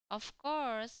 of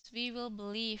course, we will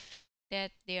believe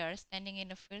that they are standing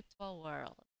in a virtual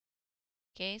world.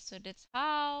 Okay, so that's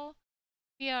how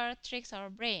VR tricks our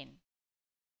brain.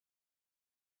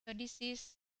 So this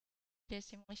is the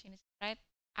simulation, is right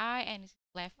eye and this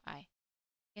is left eye.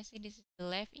 You can see this is the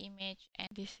left image and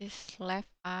this is left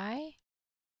eye.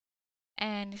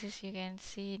 And this is, you can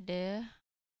see the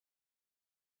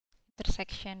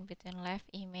intersection between left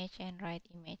image and right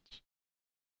image,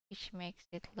 which makes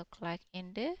it look like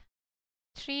in the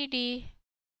 3D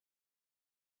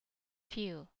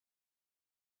view.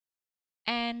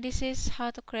 And this is how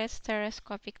to create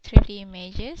stereoscopic 3D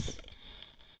images.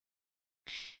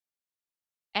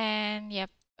 And yep,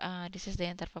 this is the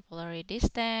interpupillary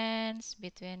distance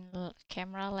between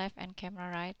camera left and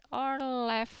camera right, or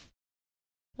left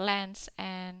lens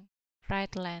and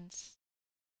right lens.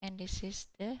 And this is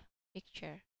the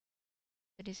picture.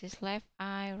 So this is left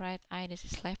eye, right eye, this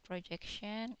is left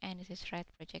projection, and this is right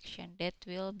projection. That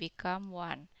will become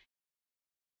one,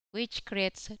 which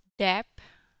creates depth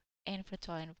in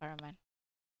virtual environment.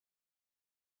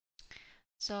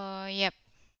 So yep,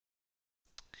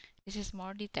 this is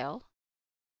more detail.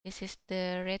 This is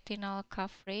the retinal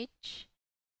coverage,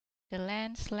 the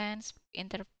lens,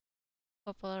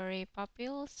 interpupillary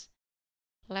pupils,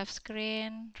 left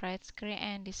screen, right screen,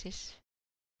 and this is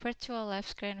virtual left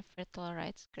screen, virtual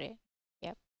right screen.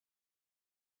 Yep.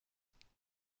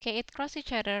 Okay, it cross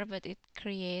each other, but it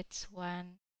creates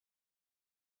one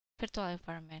virtual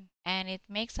environment, and it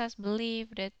makes us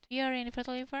believe that we are in a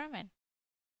virtual environment.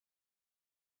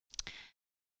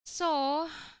 So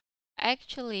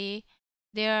actually,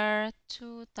 there are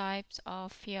two types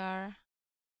of VR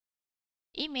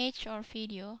image or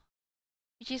video,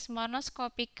 which is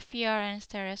monoscopic VR and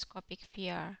stereoscopic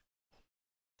VR.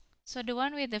 So the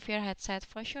one with the VR headset,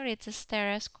 for sure it's a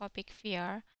stereoscopic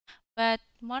VR, but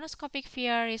monoscopic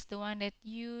VR is the one that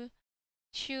you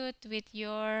shoot with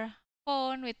your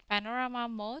phone with panorama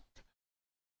mode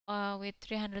with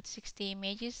 360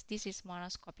 images. This is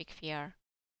monoscopic VR.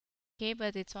 Okay,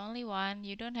 but it's only one.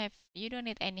 You don't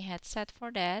need any headset for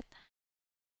that.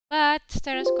 But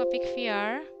stereoscopic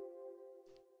VR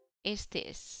is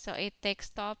this. So it takes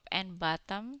top and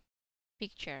bottom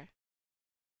picture.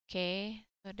 Okay,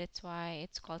 so that's why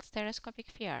it's called stereoscopic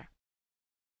VR.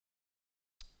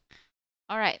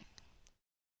 All right.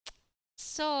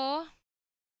 So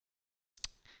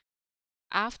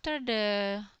after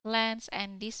the lens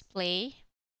and display,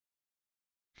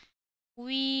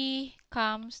 we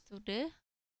comes to the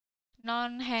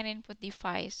non-hand input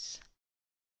device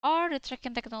or the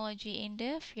tracking technology in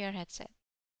the VR headset.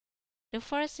 The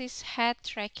first is head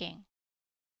tracking.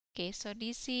 Okay, so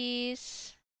this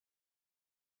is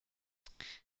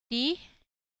the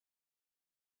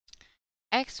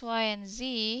X, Y, and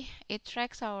Z. It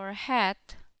tracks our head.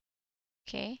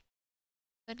 Okay,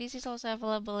 so this is also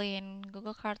available in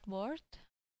Google Cardboard,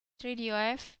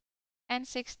 3DOF, and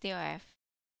 6DOF.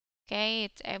 Okay,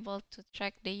 it's able to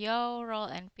track the yaw, roll,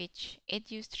 and pitch. It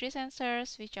uses three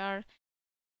sensors, which are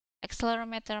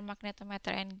accelerometer,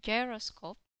 magnetometer, and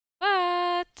gyroscope.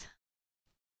 But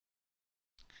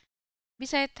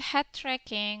besides head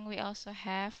tracking, we also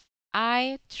have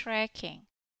eye tracking.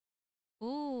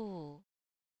 Ooh,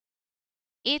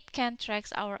 it can track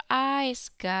our eyes,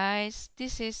 guys.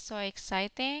 This is so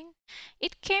exciting.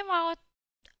 It came out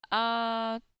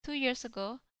 2 years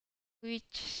ago,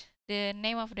 which the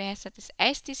name of the headset is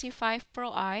HTC 5 Pro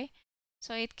Eye.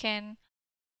 So it can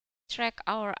track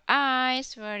our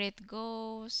eyes, where it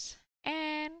goes,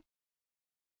 and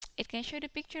it can show the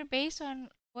picture based on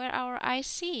where our eyes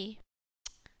see.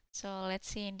 So let's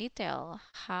see in detail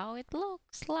how it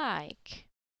looks like.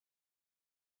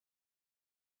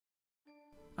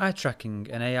 Eye tracking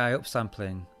and AI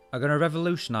upsampling are going to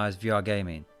revolutionise VR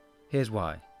gaming. Here's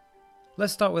why.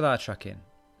 Let's start with eye tracking.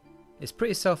 It's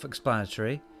pretty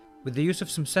self-explanatory. With the use of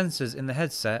some sensors in the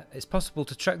headset, it's possible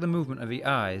to track the movement of your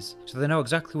eyes so they know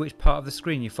exactly which part of the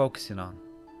screen you're focusing on.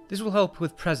 This will help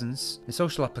with presence in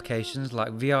social applications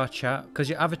like VR chat, because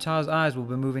your avatar's eyes will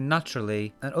be moving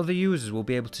naturally and other users will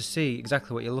be able to see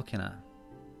exactly what you're looking at.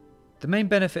 The main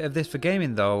benefit of this for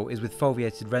gaming though is with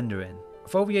foveated rendering.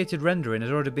 Foveated rendering has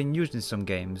already been used in some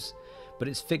games, but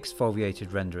it's fixed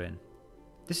foveated rendering.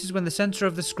 This is when the centre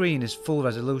of the screen is full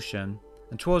resolution,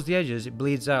 and towards the edges it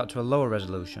bleeds out to a lower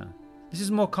resolution. This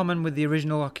is more common with the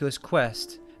original Oculus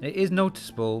Quest, and it is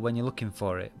noticeable when you're looking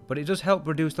for it, but it does help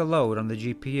reduce the load on the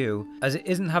GPU, as it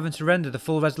isn't having to render the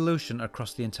full resolution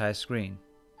across the entire screen.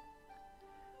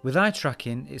 With eye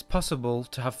tracking, it's possible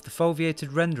to have the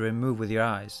foveated rendering move with your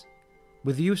eyes.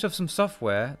 With the use of some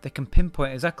software, they can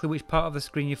pinpoint exactly which part of the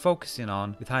screen you're focusing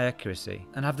on with high accuracy,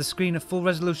 and have the screen at full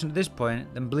resolution at this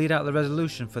point, then bleed out the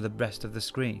resolution for the rest of the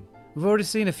screen. We've already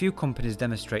seen a few companies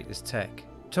demonstrate this tech.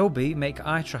 Tobii make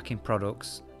eye tracking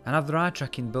products and have their eye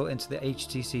tracking built into the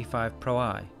HTC 5 Pro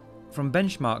Eye. From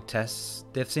benchmark tests,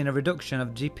 they've seen a reduction of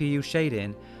GPU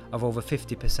shading of over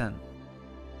 50%.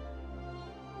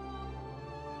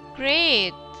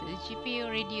 Great! The GPU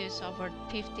reduced over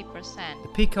 50%. The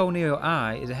Pico Neo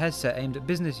Eye is a headset aimed at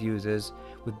business users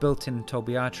with built-in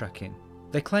Tobii eye tracking.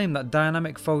 They claim that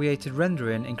dynamic foveated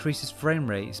rendering increases frame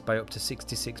rates by up to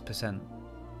 66%.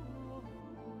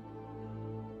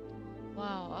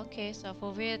 Wow, okay, so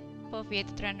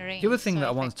foveated rendering. The other is thing so that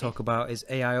I want to effective. talk about is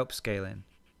AI upscaling.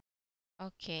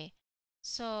 Okay,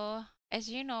 so as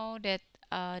you know that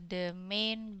the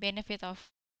main benefit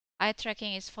of eye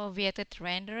tracking is foveated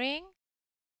rendering,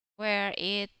 where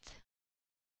it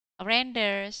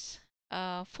renders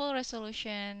full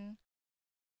resolution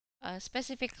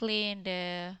specifically in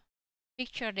the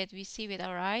picture that we see with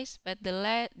our eyes, but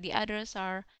the others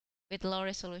are with low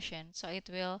resolution. So it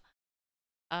will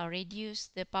reduce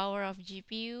the power of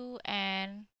GPU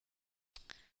and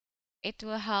it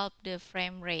will help the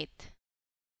frame rate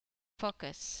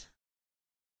focus.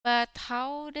 But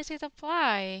how does it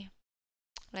apply?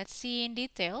 Let's see in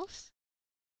details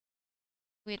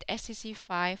with HTC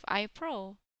Vive Eye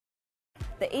Pro.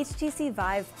 The HTC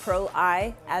Vive Pro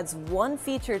Eye adds one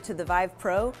feature to the Vive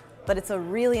Pro, but it's a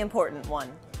really important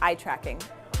one: eye tracking.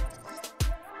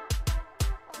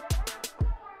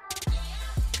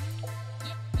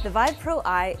 The Vive Pro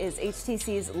Eye is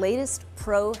HTC's latest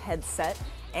Pro headset,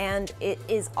 and it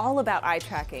is all about eye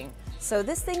tracking. So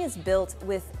this thing is built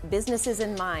with businesses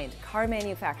in mind: car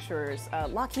manufacturers,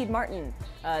 Lockheed Martin,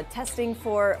 testing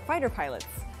for fighter pilots,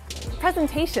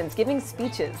 presentations, giving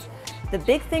speeches. The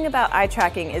big thing about eye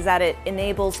tracking is that it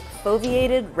enables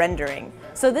foveated rendering.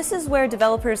 So this is where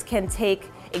developers can take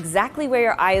exactly where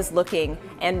your eye is looking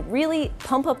and really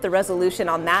pump up the resolution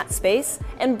on that space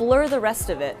and blur the rest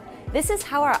of it. This is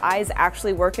how our eyes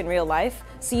actually work in real life,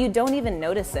 so you don't even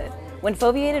notice it. When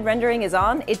foveated rendering is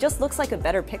on, it just looks like a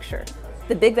better picture.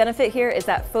 The big benefit here is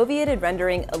that foveated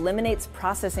rendering eliminates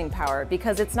processing power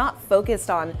because it's not focused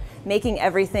on making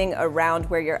everything around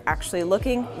where you're actually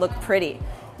looking look pretty.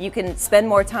 You can spend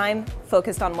more time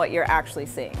focused on what you're actually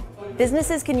seeing.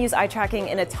 Businesses can use eye tracking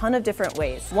in a ton of different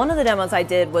ways. One of the demos I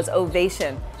did was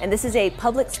Ovation, and this is a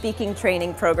public speaking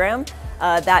training program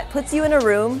that puts you in a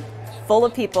room full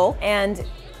of people and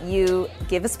you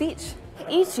give a speech.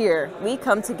 Each year we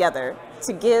come together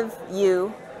to give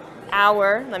you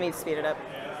our, let me speed it up,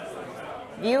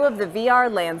 view of the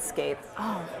VR landscape.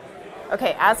 Oh.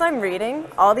 Okay, as I'm reading,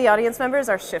 all the audience members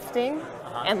are shifting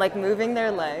and like moving their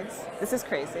legs. This is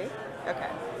crazy. Okay.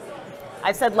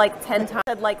 I've said like 10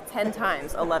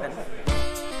 times, 11.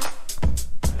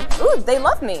 Ooh, they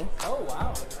love me. Oh,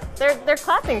 wow. They're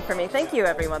clapping for me. Thank you,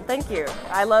 everyone. Thank you.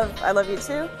 I love you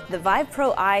too. The Vive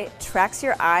Pro Eye tracks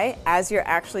your eye as you're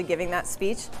actually giving that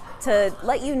speech to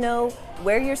let you know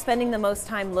where you're spending the most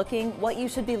time looking, what you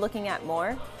should be looking at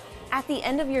more. At the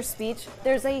end of your speech,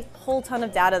 there's a whole ton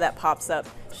of data that pops up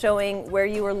showing where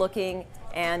you were looking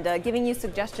and giving you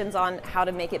suggestions on how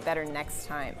to make it better next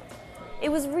time.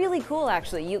 It was really cool,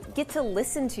 actually. You get to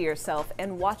listen to yourself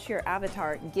and watch your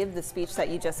avatar give the speech that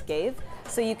you just gave,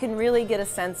 so you can really get a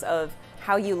sense of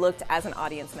how you looked as an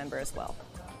audience member as well.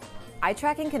 Eye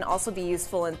tracking can also be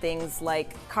useful in things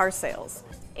like car sales.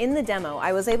 In the demo,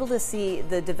 I was able to see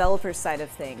the developer side of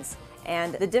things,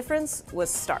 and the difference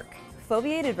was stark.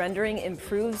 Foveated rendering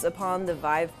improves upon the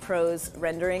Vive Pro's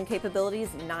rendering capabilities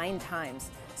 9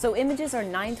 times. So images are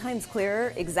 9 times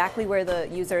clearer exactly where the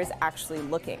user is actually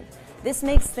looking. This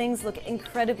makes things look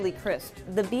incredibly crisp.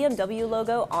 The BMW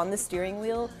logo on the steering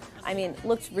wheel, I mean,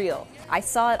 looked real. I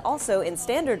saw it also in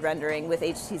standard rendering with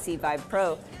HTC Vive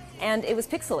Pro, and it was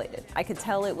pixelated. I could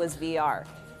tell it was VR.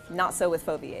 Not so with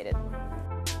foveated.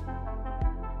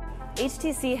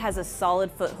 HTC has a solid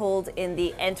foothold in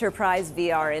the enterprise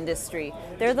VR industry.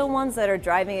 They're the ones that are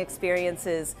driving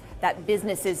experiences that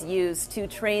businesses use to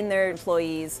train their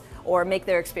employees or make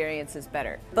their experiences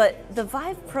better. But the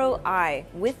Vive Pro Eye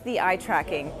with the eye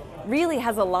tracking really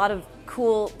has a lot of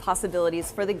cool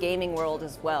possibilities for the gaming world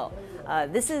as well.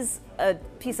 This is a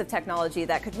piece of technology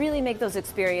that could really make those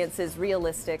experiences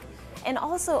realistic and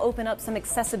also open up some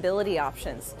accessibility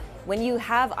options. When you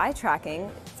have eye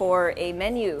tracking for a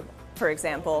menu, for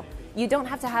example, you don't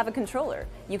have to have a controller.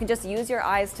 You can just use your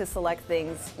eyes to select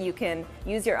things. You can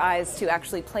use your eyes to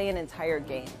actually play an entire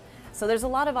game. So there's a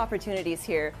lot of opportunities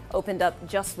here opened up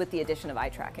just with the addition of eye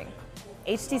tracking.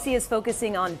 HTC is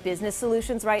focusing on business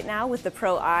solutions right now with the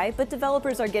Pro Eye, but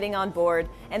developers are getting on board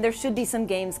and there should be some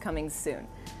games coming soon.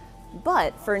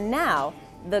 But for now,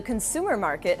 the consumer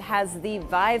market has the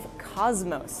Vive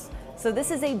Cosmos. So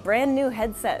this is a brand new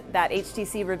headset that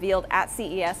HTC revealed at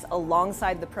CES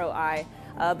alongside the Pro Eye,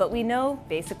 but we know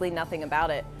basically nothing about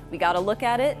it. We got to look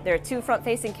at it. There are 2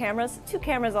 front-facing cameras, 2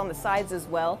 cameras on the sides as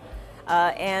well,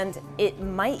 and it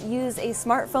might use a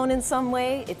smartphone in some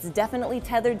way. It's definitely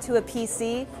tethered to a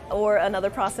PC or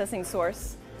another processing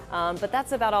source, but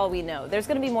that's about all we know. There's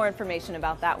going to be more information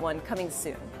about that one coming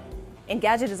soon.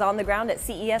 Engadget is on the ground at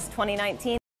CES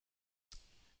 2019.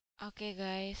 Okay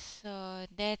guys, so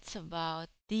that's about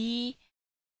the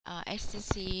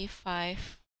HTC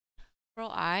Vive Pro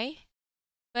Eye.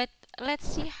 But let's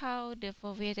see how the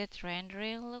foveated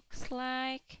rendering looks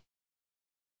like.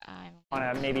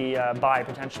 want to maybe buy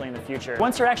potentially in the future.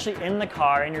 Once you're actually in the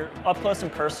car and you're up close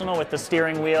and personal with the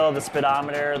steering wheel, the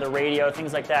speedometer, the radio,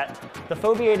 things like that, the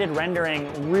foveated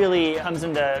rendering really comes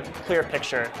into clear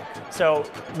picture. So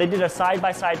they did a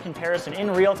side-by-side comparison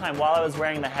in real time while I was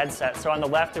wearing the headset. So on the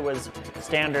left it was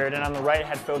standard and on the right it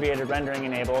had foveated rendering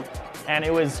enabled. And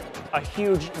it was a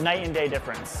huge night and day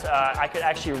difference. I could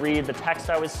actually read the text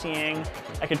I was seeing.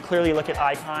 I could clearly look at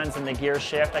icons and the gear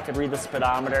shift. I could read the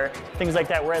speedometer, things like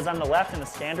that. Whereas on the left in the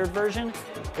standard version,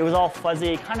 it was all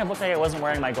fuzzy, kind of looked like I wasn't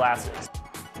wearing my glasses.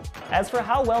 As for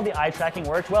how well the eye tracking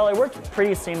worked, well, it worked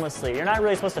pretty seamlessly. You're not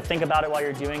really supposed to think about it while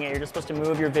you're doing it. You're just supposed to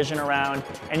move your vision around.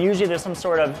 And usually there's some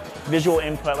sort of visual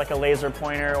input, like a laser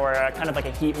pointer or kind of like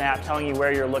a heat map telling you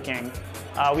where you're looking.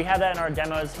 We have that in our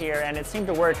demos here, and it seemed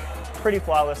to work pretty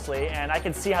flawlessly, and I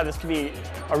can see how this could be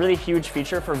a really huge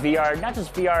feature for VR, not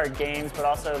just VR games, but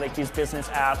also like these business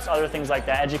apps, other things like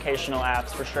that, educational apps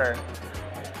for sure.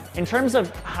 In terms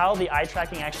of how the eye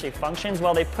tracking actually functions,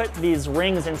 well, they put these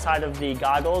rings inside of the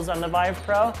goggles on the Vive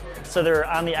Pro, so they're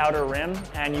on the outer rim,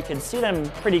 and you can see them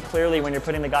pretty clearly when you're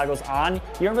putting the goggles on.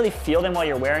 You don't really feel them while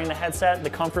you're wearing the headset. The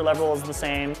comfort level is the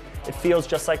same. It feels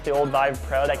just like the old Vive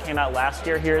Pro that came out last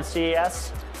year here at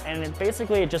CES. And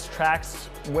it just tracks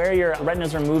where your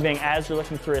retinas are moving as you're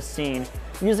looking through a scene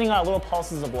using little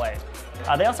pulses of light.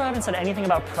 They also haven't said anything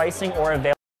about pricing or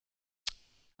availability.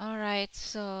 Alright,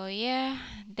 so yeah,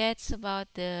 that's about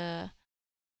the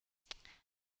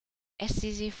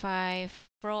HTC Vive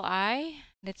Pro Eye.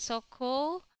 That's so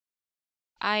cool.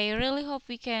 I really hope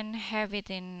we can have it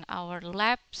in our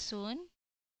lab soon,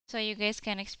 so you guys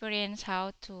can experience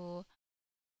how to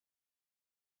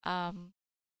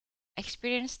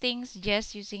experience things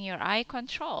just using your eye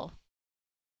control.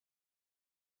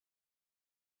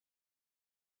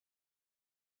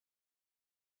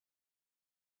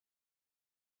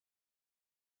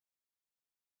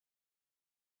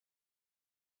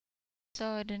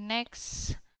 So the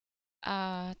next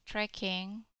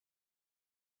tracking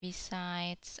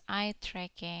besides eye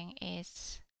tracking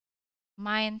is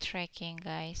mind tracking,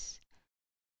 guys.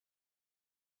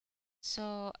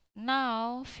 So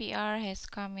now VR has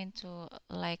come into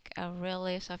like a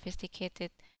really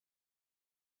sophisticated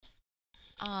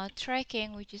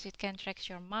tracking, which is it can track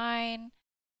your mind,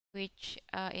 which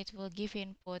it will give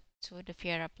input to the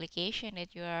VR application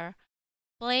that you are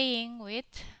playing with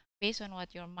based on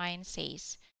what your mind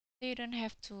says. So you don't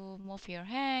have to move your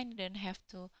hand, you don't have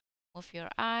to move your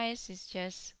eyes, it's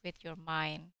just with your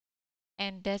mind.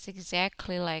 And that's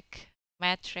exactly like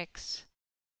Matrix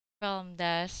film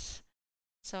does.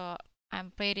 So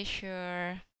I'm pretty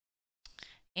sure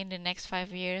in the next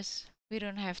 5 years, we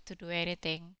don't have to do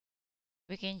anything.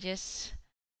 We can just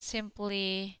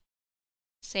simply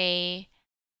say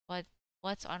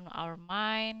what's on our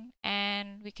mind,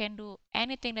 and we can do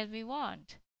anything that we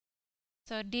want.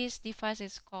 So this device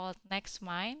is called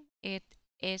NextMind. It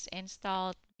is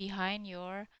installed behind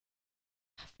your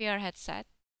VR headset.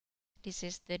 This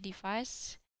is the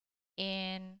device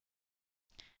in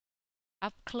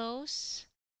up close.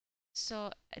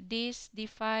 So this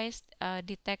device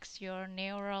detects your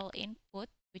neural input,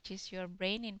 which is your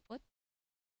brain input.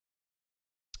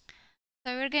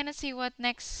 So we're gonna see what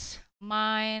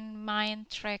NextMind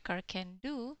tracker can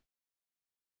do.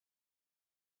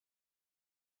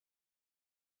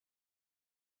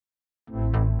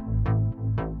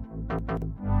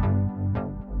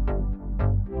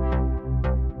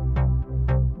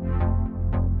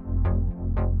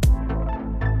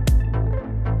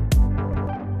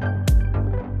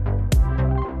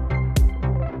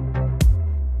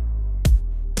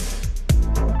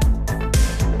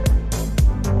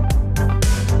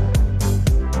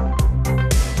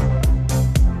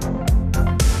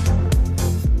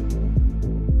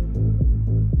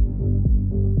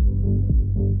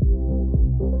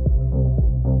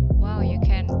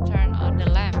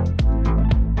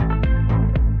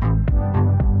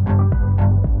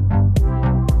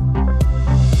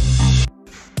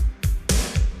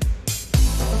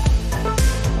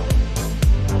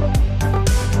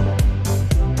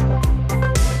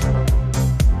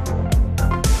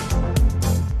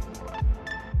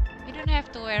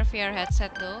 VR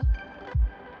headset though,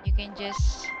 you can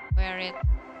just wear it.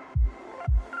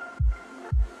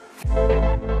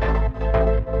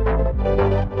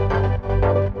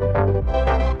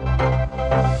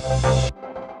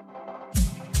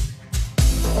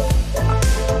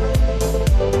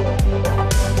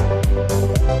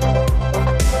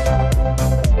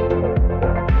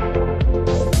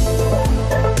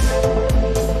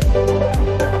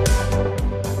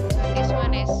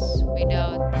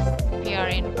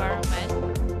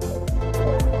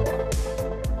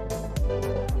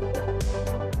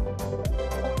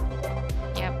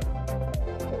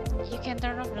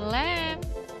 turn off the lamp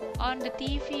on the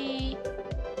TV.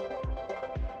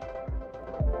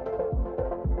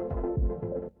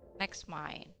 Next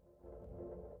Mind.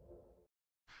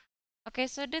 Okay,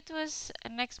 so that was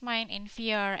Next Mind in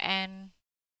VR and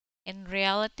in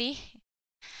reality.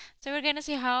 So we're gonna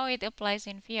see how it applies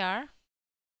in VR.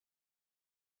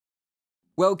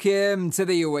 Welcome to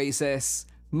the Oasis.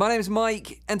 My name's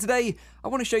Mike, and today I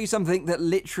want to show you something that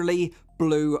literally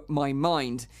blew my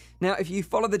mind. Now, if you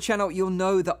follow the channel, you'll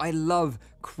know that I love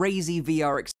crazy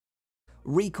VR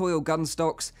recoil gun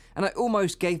stocks, and I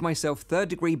almost gave myself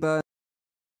third-degree burn.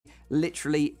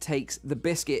 Literally takes the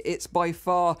biscuit. It's by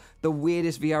far the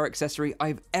weirdest VR accessory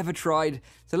I've ever tried.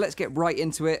 So let's get right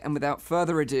into it, and without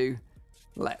further ado,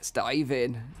 let's dive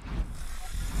in.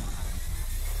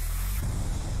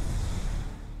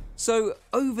 So,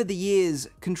 over the years,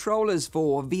 controllers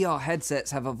for VR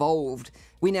headsets have evolved.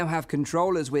 We now have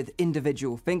controllers with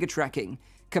individual finger tracking,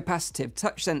 capacitive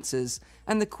touch sensors,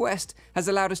 and the Quest has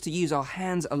allowed us to use our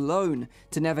hands alone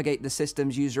to navigate the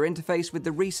system's user interface with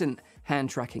the recent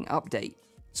hand tracking update.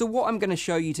 So what I'm going to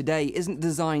show you today isn't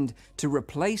designed to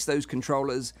replace those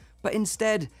controllers, but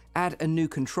instead add a new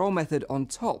control method on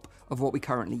top of what we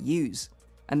currently use.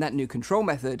 And that new control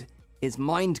method is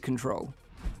mind control.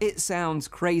 It sounds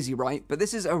crazy, right? But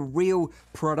this is a real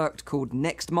product called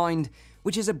NextMind,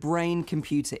 which is a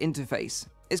brain-computer interface.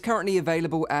 It's currently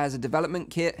available as a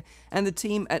development kit, and the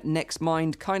team at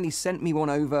NextMind kindly sent me one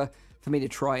over for me to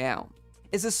try out.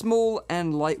 It's a small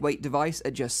and lightweight device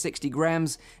at just 60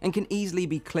 grams and can easily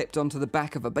be clipped onto the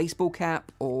back of a baseball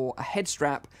cap or a head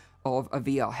strap of a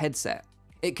VR headset.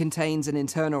 It contains an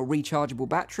internal rechargeable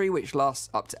battery which lasts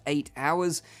up to 8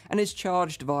 hours and is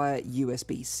charged via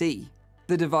USB-C.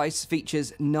 The device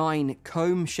features 9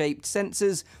 comb-shaped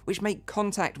sensors which make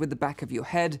contact with the back of your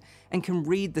head and can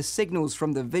read the signals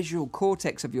from the visual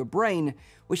cortex of your brain,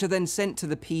 which are then sent to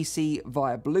the PC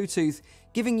via Bluetooth,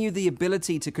 giving you the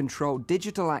ability to control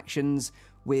digital actions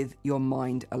with your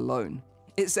mind alone.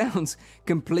 It sounds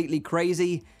completely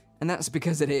crazy, and that's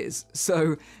because it is.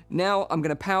 So now I'm going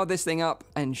to power this thing up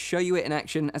and show you it in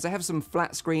action as I have some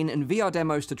flat screen and VR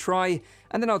demos to try,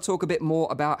 and then I'll talk a bit more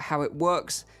about how it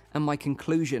works and my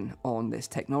conclusion on this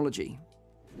technology.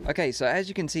 Okay, so as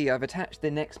you can see, I've attached the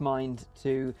NextMind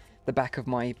to the back of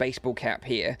my baseball cap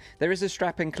here. There is a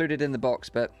strap included in the box,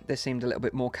 but this seemed a little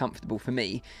bit more comfortable for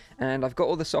me. And I've got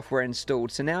all the software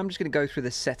installed, so now I'm just going to go through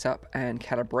the setup and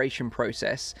calibration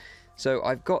process. So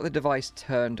I've got the device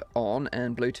turned on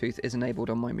and Bluetooth is enabled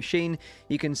on my machine.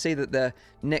 You can see that the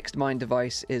NextMind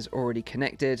device is already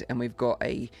connected, and we've got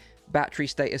a battery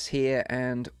status here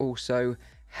and also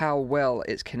how well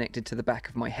it's connected to the back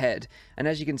of my head. And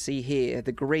as you can see here,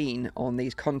 the green on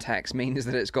these contacts means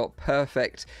that it's got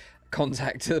perfect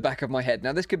contact to the back of my head.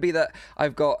 Now this could be that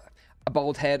I've got a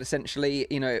bald head, essentially.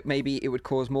 You know, maybe it would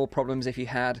cause more problems if you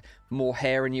had more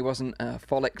hair and you wasn't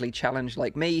follically challenged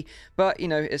like me, but you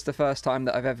know, it's the first time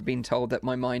that I've ever been told that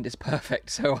my mind is perfect,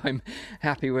 so I'm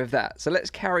happy with that. So let's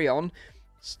carry on.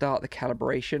 Start the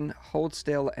calibration, hold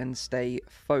still and stay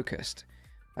focused.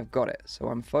 I've got it. So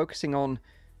I'm focusing on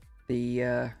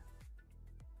the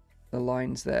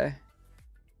lines there.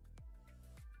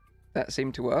 That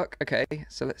seemed to work. Okay,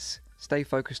 so let's stay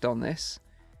focused on this.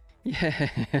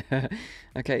 Yeah.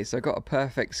 Okay, so I got a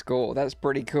perfect score. That's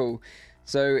pretty cool.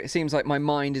 So it seems like my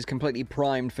mind is completely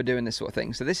primed for doing this sort of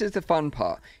thing. So this is the fun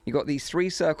part. You've got these 3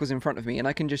 circles in front of me, and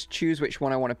I can just choose which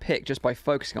one I want to pick just by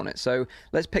focusing on it. So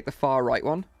let's pick the far right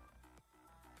one.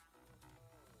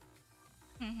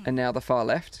 And now the far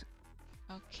left.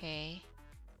 Okay.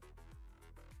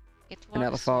 It works. And now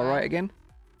the far well. right again.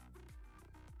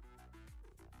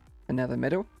 And now the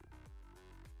middle.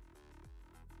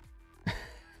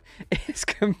 It's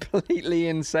completely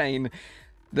insane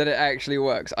that it actually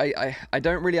works. I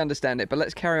don't really understand it, but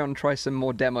let's carry on and try some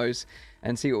more demos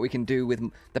and see what we can do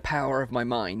with the power of my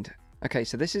mind. Okay,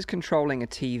 so this is controlling a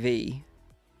TV.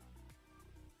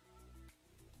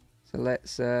 So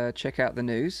let's check out the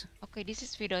news. Okay, this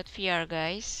is without VR,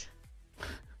 guys.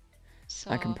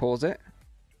 So I can pause it.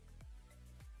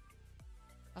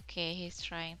 Okay, he's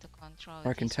trying to control.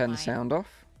 Or I can turn the sound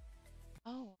off.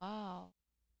 Oh, wow.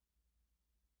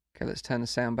 Okay, let's turn the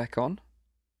sound back on.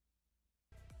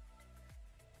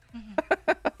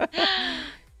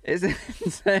 It's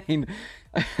insane.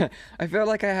 I feel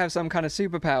like I have some kind of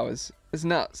superpowers. It's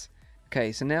nuts.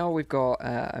 Okay, so now we've got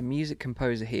a music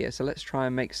composer here. So let's try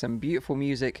and make some beautiful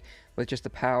music with just the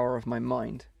power of my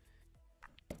mind.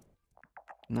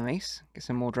 Nice. Get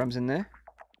some more drums in there.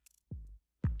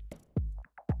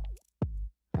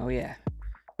 Oh yeah.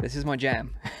 This is my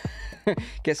jam.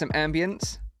 Get some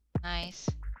ambience. Nice.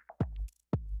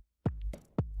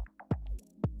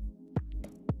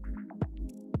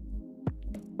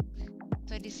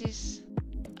 this is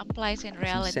applies in Some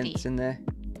reality. sense in there.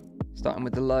 Starting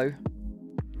with the low.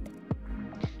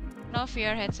 No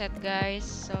VR headset, guys.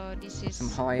 So this is Some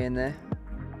high in there.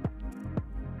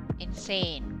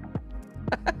 insane.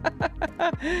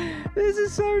 This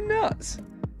is so nuts.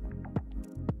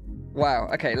 Wow.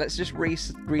 Okay, let's just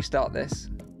restart this.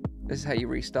 This is how you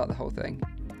restart the whole thing.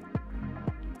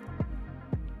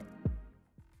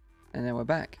 And then we're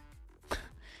back.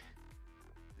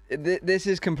 This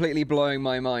is completely blowing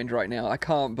my mind right now. I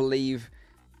can't believe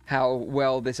how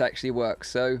well this actually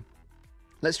works. So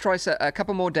let's try a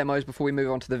couple more demos before we move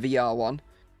on to the VR one.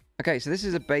 Okay, so this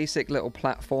is a basic little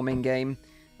platforming game.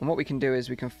 And what we can do is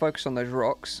we can focus on those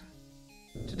rocks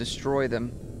to destroy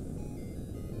them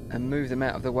and move them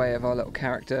out of the way of our little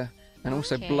character, and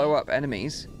also blow up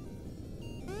enemies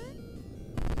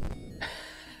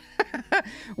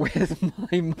with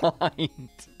my mind.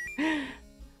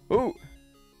 Ooh.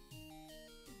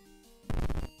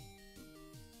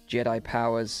 Jedi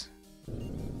powers.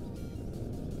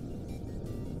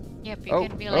 Yep, you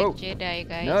can be like Jedi,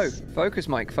 guys. No, focus,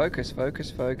 Mike. Focus, focus,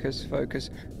 focus, focus,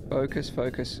 focus,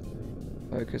 focus,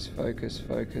 focus, focus,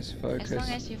 focus, focus. As long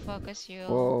as you focus, you'll.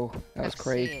 Whoa, that was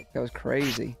crazy. succeed. That was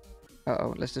crazy.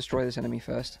 Uh-oh, let's destroy this enemy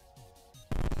first.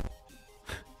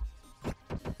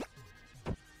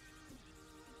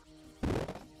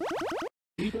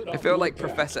 I feel like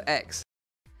Professor X.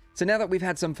 So now that we've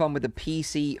had some fun with the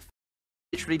PC,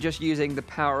 literally just using the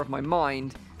power of my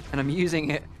mind, and I'm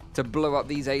using it to blow up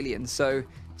these aliens. So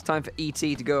it's time for ET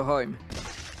to go home.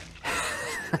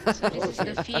 So this is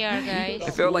the VR, guys. I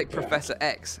feel like Professor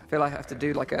X. I feel like I have to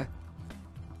do like a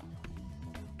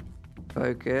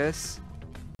focus.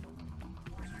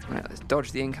 Right, let's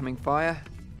dodge the incoming fire.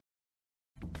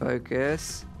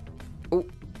 Focus. Oh,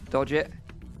 dodge it.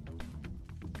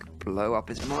 Blow up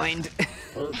his mind.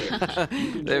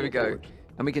 There we go.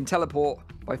 And we can teleport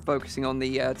by focusing on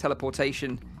the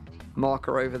teleportation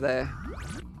marker over there.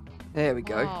 There we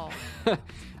go. Wow.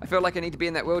 I feel like I need to be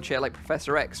in that wheelchair like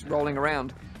Professor X, rolling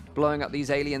around, blowing up these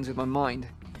aliens with my mind.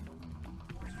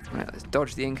 Right, let's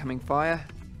dodge the incoming fire.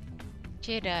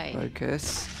 Jedi.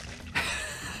 Focus.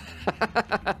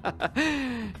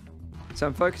 So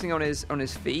I'm focusing on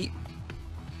his feet.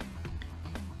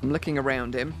 I'm looking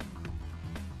around him.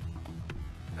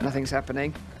 Nothing's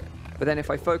happening. But then if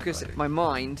I focus my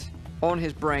mind on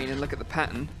his brain and look at the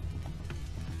pattern,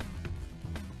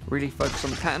 really focus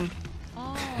on the pattern,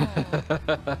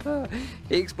 Oh.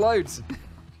 he explodes.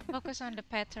 Focus on the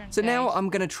pattern. So now guys. I'm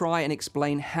going to try and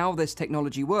explain how this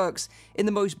technology works in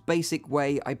the most basic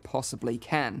way I possibly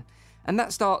can. And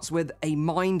that starts with a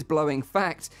mind-blowing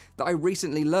fact that I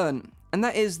recently learned. And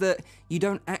that is that you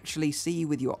don't actually see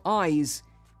with your eyes,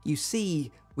 you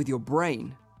see with your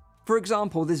brain. For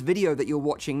example, this video that you're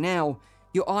watching now,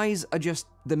 your eyes are just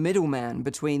the middleman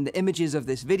between the images of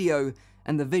this video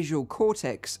and the visual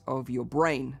cortex of your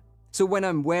brain. So when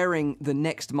I'm wearing the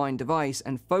Next Mind device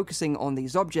and focusing on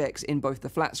these objects in both the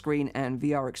flat screen and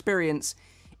VR experience,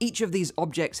 each of these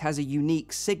objects has a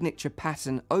unique signature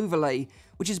pattern overlay,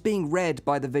 which is being read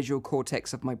by the visual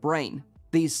cortex of my brain.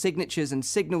 These signatures and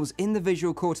signals in the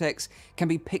visual cortex can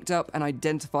be picked up and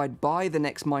identified by the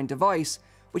Next Mind device,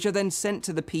 which are then sent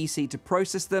to the PC to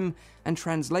process them and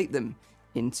translate them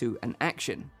into an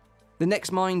action. The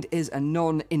Next Mind is a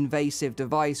non-invasive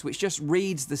device which just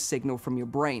reads the signal from your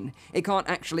brain. It can't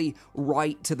actually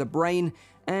write to the brain,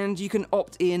 and you can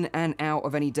opt in and out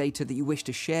of any data that you wish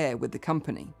to share with the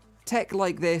company. Tech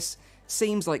like this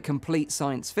seems like complete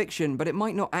science fiction, but it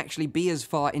might not actually be as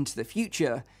far into the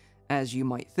future as you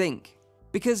might think.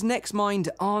 Because Next Mind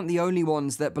aren't the only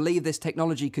ones that believe this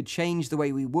technology could change the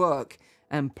way we work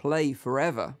and play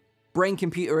forever.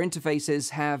 Brain-computer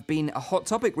interfaces have been a hot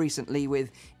topic recently, with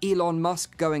Elon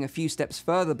Musk going a few steps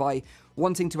further by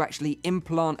wanting to actually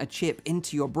implant a chip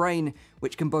into your brain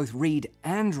which can both read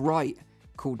and write,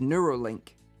 called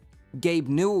Neuralink. Gabe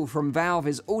Newell from Valve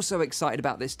is also excited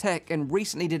about this tech and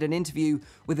recently did an interview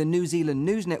with a New Zealand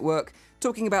news network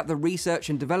talking about the research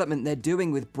and development they're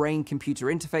doing with brain-computer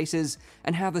interfaces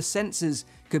and how the sensors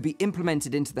could be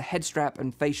implemented into the head strap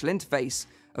and facial interface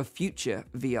of future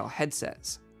VR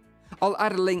headsets. I'll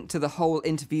add a link to the whole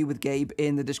interview with Gabe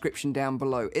in the description down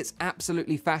below. It's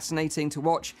absolutely fascinating to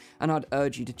watch, and I'd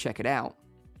urge you to check it out.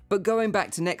 But going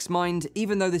back to Next Mind,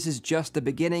 even though this is just the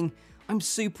beginning, I'm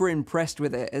super impressed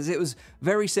with it, as it was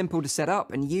very simple to set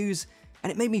up and use, and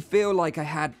it made me feel like I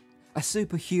had a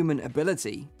superhuman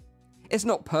ability. It's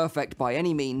not perfect by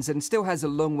any means, and still has a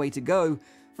long way to go.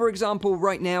 For example,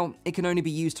 right now, it can only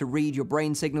be used to read your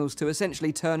brain signals to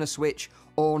essentially turn a switch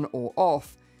on or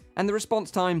off, and the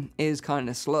response time is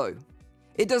kinda slow.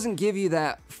 It doesn't give you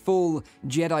that full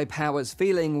Jedi powers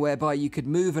feeling whereby you could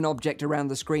move an object around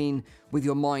the screen with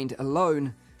your mind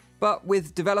alone, but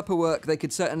with developer work they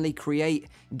could certainly create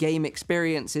game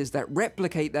experiences that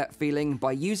replicate that feeling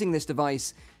by using this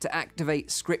device to activate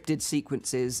scripted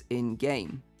sequences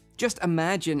in-game. Just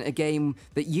imagine a game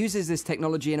that uses this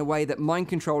technology in a way that mind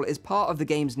control is part of the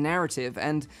game's narrative,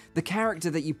 and the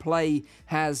character that you play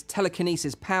has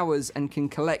telekinesis powers and can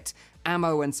collect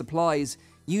ammo and supplies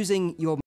using your